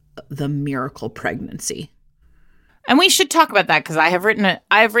like the miracle pregnancy. And we should talk about that because I have written a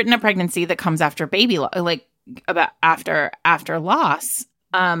pregnancy that comes after like about after loss.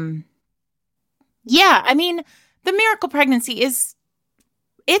 Yeah, I mean, the miracle pregnancy it's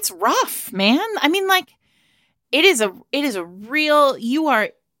rough, man. I mean, like it is a real, you are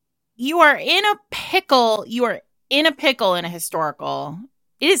in a pickle. You are in a pickle in a historical.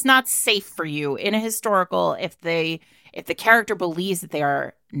 It is not safe for you in a historical if the character believes that they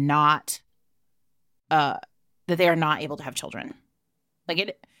are not able to have children.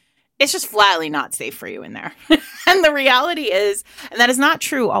 Like it's just flatly not safe for you in there. And the reality is, and that is not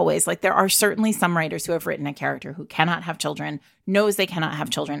true always. Like there are certainly some writers who have written a character who cannot have children, knows they cannot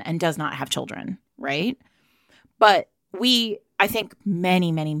have children, and does not have children, right? But I think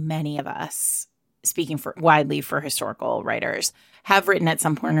many, many, many of us, speaking widely for historical writers, have written at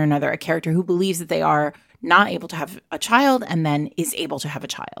some point or another a character who believes that they are not able to have a child and then is able to have a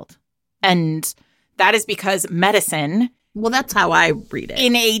child. And that is because medicine, well, that's how I read it.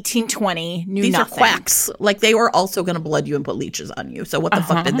 in 1820 knew These nothing. are quacks. Like they were also going to blood you and put leeches on you. So what the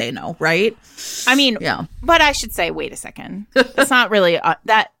fuck did they know, right? I mean, yeah. But I should say, wait a second. That's not really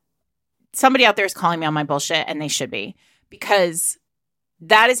that. Somebody out there is calling me on my bullshit, and they should be, because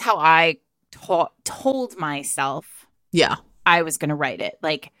that is how I told myself. Yeah. I was going to write it,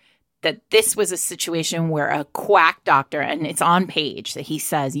 like that this was a situation where a quack doctor, and it's on page that he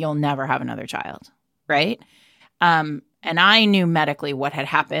says you'll never have another child, right? And I knew medically what had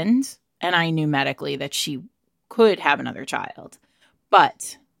happened, and I knew medically that she could have another child.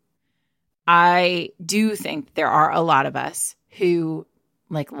 But I do think there are a lot of us who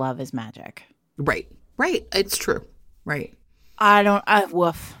like love is magic. Right. It's true. Right.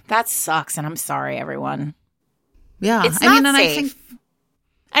 Woof. That sucks, and I'm sorry, everyone. Yeah, it's not safe. I think,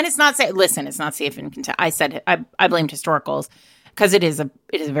 and it's not safe. Listen, it's not safe in contemporary. I said I blamed historicals because it is a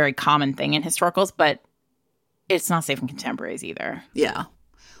very common thing in historicals, but it's not safe in contemporaries either. Yeah.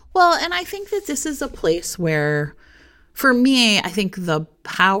 Well, and I think that this is a place where, for me, I think the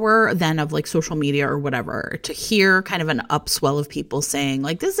power then of like social media or whatever to hear kind of an upswell of people saying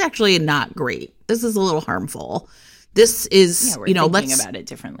like, this is actually not great. This is a little harmful. This is, we're thinking thinking about it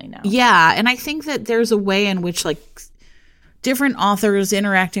differently now. Yeah. And I think that there's a way in which like different authors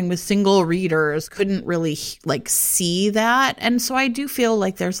interacting with single readers couldn't really like see that. And so I do feel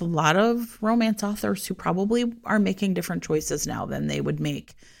like there's a lot of romance authors who probably are making different choices now than they would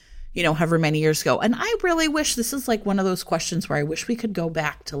make, however many years ago. And I really wish, this is like one of those questions where I wish we could go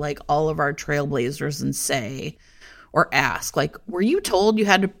back to like all of our trailblazers and say, or ask, like, were you told you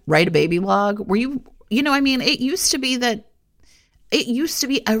had to write a baby log? Were you, it used to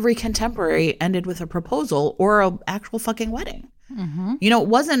be every contemporary ended with a proposal or a actual fucking wedding. Mm-hmm. It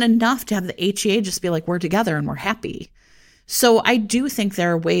wasn't enough to have the HEA just be like, we're together and we're happy. So I do think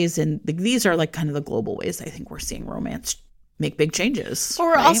there are ways, and these are like kind of the global ways I think we're seeing romance make big changes. Or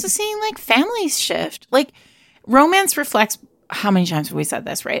we're also seeing like families shift. Like romance reflects, how many times have we said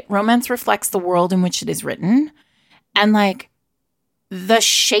this, right? Romance reflects the world in which it is written. And like the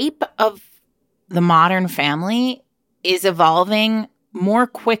shape of the modern family is evolving more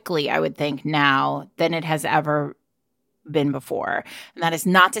quickly, I would think, now than it has ever been before. And that is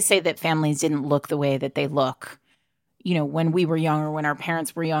not to say that families didn't look the way that they look, when we were young, or when our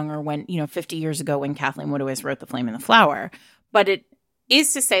parents were young, or when, 50 years ago when Kathleen Woodowitz wrote The Flame and the Flower. But it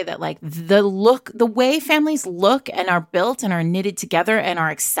is to say that like the way families look and are built and are knitted together and are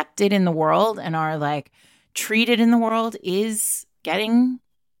accepted in the world and are like treated in the world is getting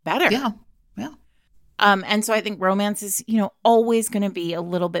better. Yeah. And so I think romance is, always going to be a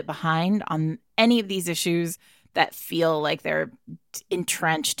little bit behind on any of these issues that feel like they're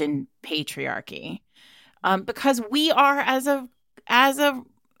entrenched in patriarchy, because we are as a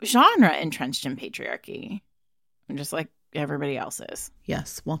genre entrenched in patriarchy, just like everybody else is.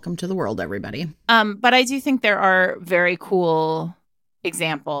 Yes, welcome to the world, everybody. But I do think there are very cool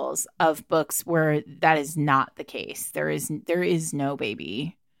examples of books where that is not the case. There is no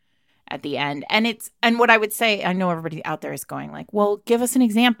baby at the end. And what I would say, I know everybody out there is going like, well, give us an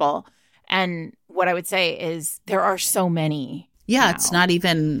example. And what I would say is there are so many. Yeah, now. It's not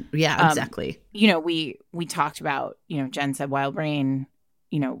even, exactly. We talked about, Jen said Wild Brain,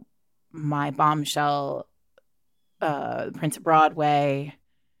 My Bombshell, Prince of Broadway.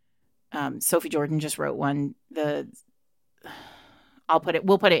 Sophie Jordan just wrote one. We'll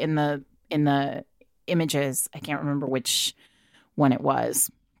put it in the images. I can't remember which one it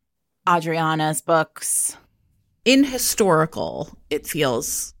was. Adriana's books. In historical, it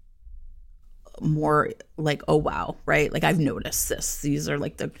feels more like, oh, wow, right? Like I've noticed this. These are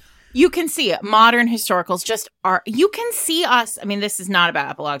like you can see it. Modern historicals you can see us. I mean, this is not about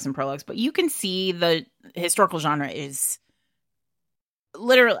epilogues and prologues, but you can see the historical genre is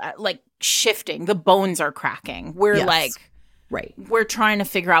literally like shifting. The bones are cracking. We're right. We're trying to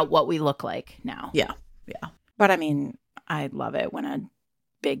figure out what we look like now. Yeah. But I mean, I love it when a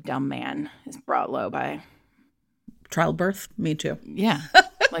big dumb man is brought low by childbirth. Me too. Yeah.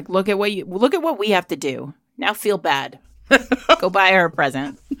 Like look at what we have to do Now feel bad. Go buy her a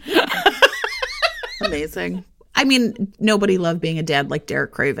present. Amazing. I mean, nobody loved being a dad like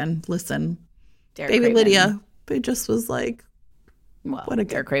Derek Craven. Listen, Derek baby Craven. Lydia, it just was like, well, what a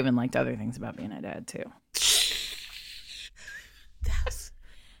Derek Craven liked other things about being a dad too.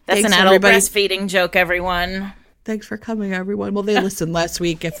 That's an adult breastfeeding joke, everyone. Thanks for coming, everyone. Well, they listened last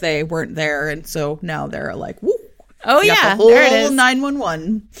week if they weren't there, and so now they're like, woo. Oh, yeah. The whole there it is.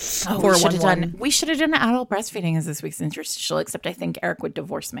 911. Oh, we should have done adult breastfeeding as this week's interstitial, except I think Eric would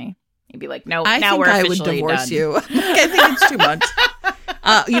divorce me. He'd be like, no, now we're officially done. I would divorce you. I think it's too much.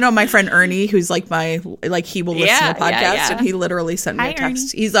 My friend Ernie, who's like he will listen to podcasts, and he literally sent me a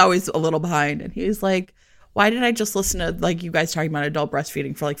text. Ernie. He's always a little behind, and he's like, why did I just listen to like you guys talking about adult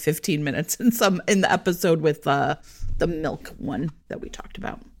breastfeeding for like 15 minutes in the episode with the milk one that we talked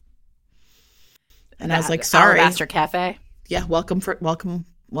about? And I was like, sorry. Alabaster Cafe. Yeah, welcome to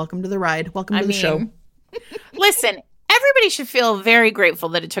the ride. Welcome to the show. Listen, everybody should feel very grateful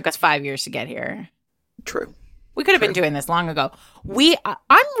that it took us 5 years to get here. True. We could have been doing this long ago.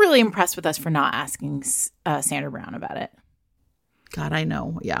 I'm really impressed with us for not asking Sandra Brown about it. God, I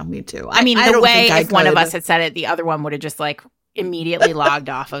know. Yeah, me too. I mean, the way if one of us had said it, the other one would have just like immediately logged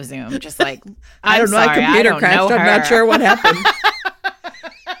off of Zoom. Just like, I don't know. My computer crashed. I'm not sure what happened.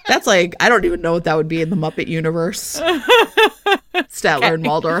 That's like, I don't even know what that would be in the Muppet universe. Statler and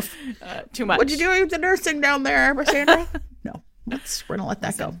Waldorf. Too much. What'd you do with the nursing down there, Sandra? No, we're going to let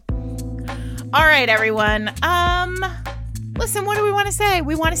that go. All right, everyone. Listen, what do we want to say?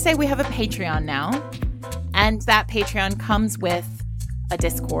 We want to say we have a Patreon now. And that Patreon comes with a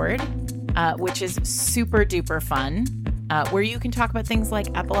Discord, which is super duper fun, where you can talk about things like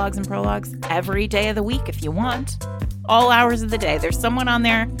epilogues and prologues every day of the week if you want. All hours of the day. There's someone on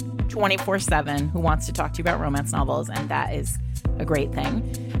there 24/7 who wants to talk to you about romance novels, and that is a great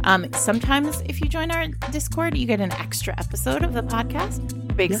thing. Sometimes if you join our Discord, you get an extra episode of the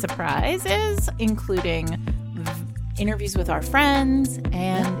podcast. Big surprises, including interviews with our friends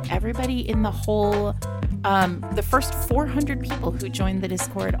and everybody in the whole... the first 400 people who joined the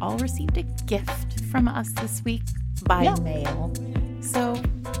Discord all received a gift from us this week by mail. So,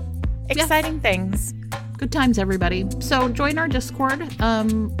 exciting things. Good times, everybody. So, join our Discord.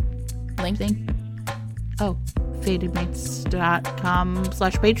 Link thing. Oh,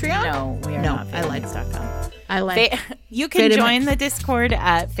 fatedmates.com/Patreon? No, we are not fatedmates.com. I like you can join the Discord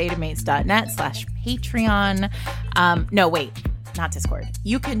at fatedmates.net/Patreon. No, wait. Not Discord.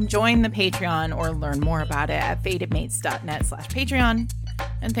 You can join the Patreon or learn more about it at fatedmates.net/Patreon.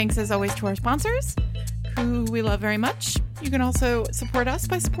 And thanks as always to our sponsors, who we love very much. You can also support us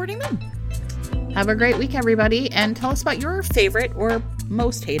by supporting them. Have a great week, everybody, and tell us about your favorite or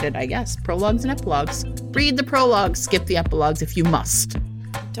most hated, I guess, prologues and epilogues. Read the prologues, skip the epilogues if you must.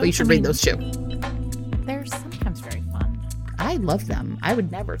 But you should read those too. They're sometimes very fun. I love them. I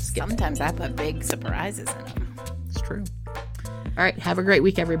would never skip Sometimes I put big surprises in them. It's true. All right. Have a great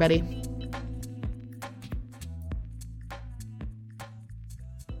week, everybody.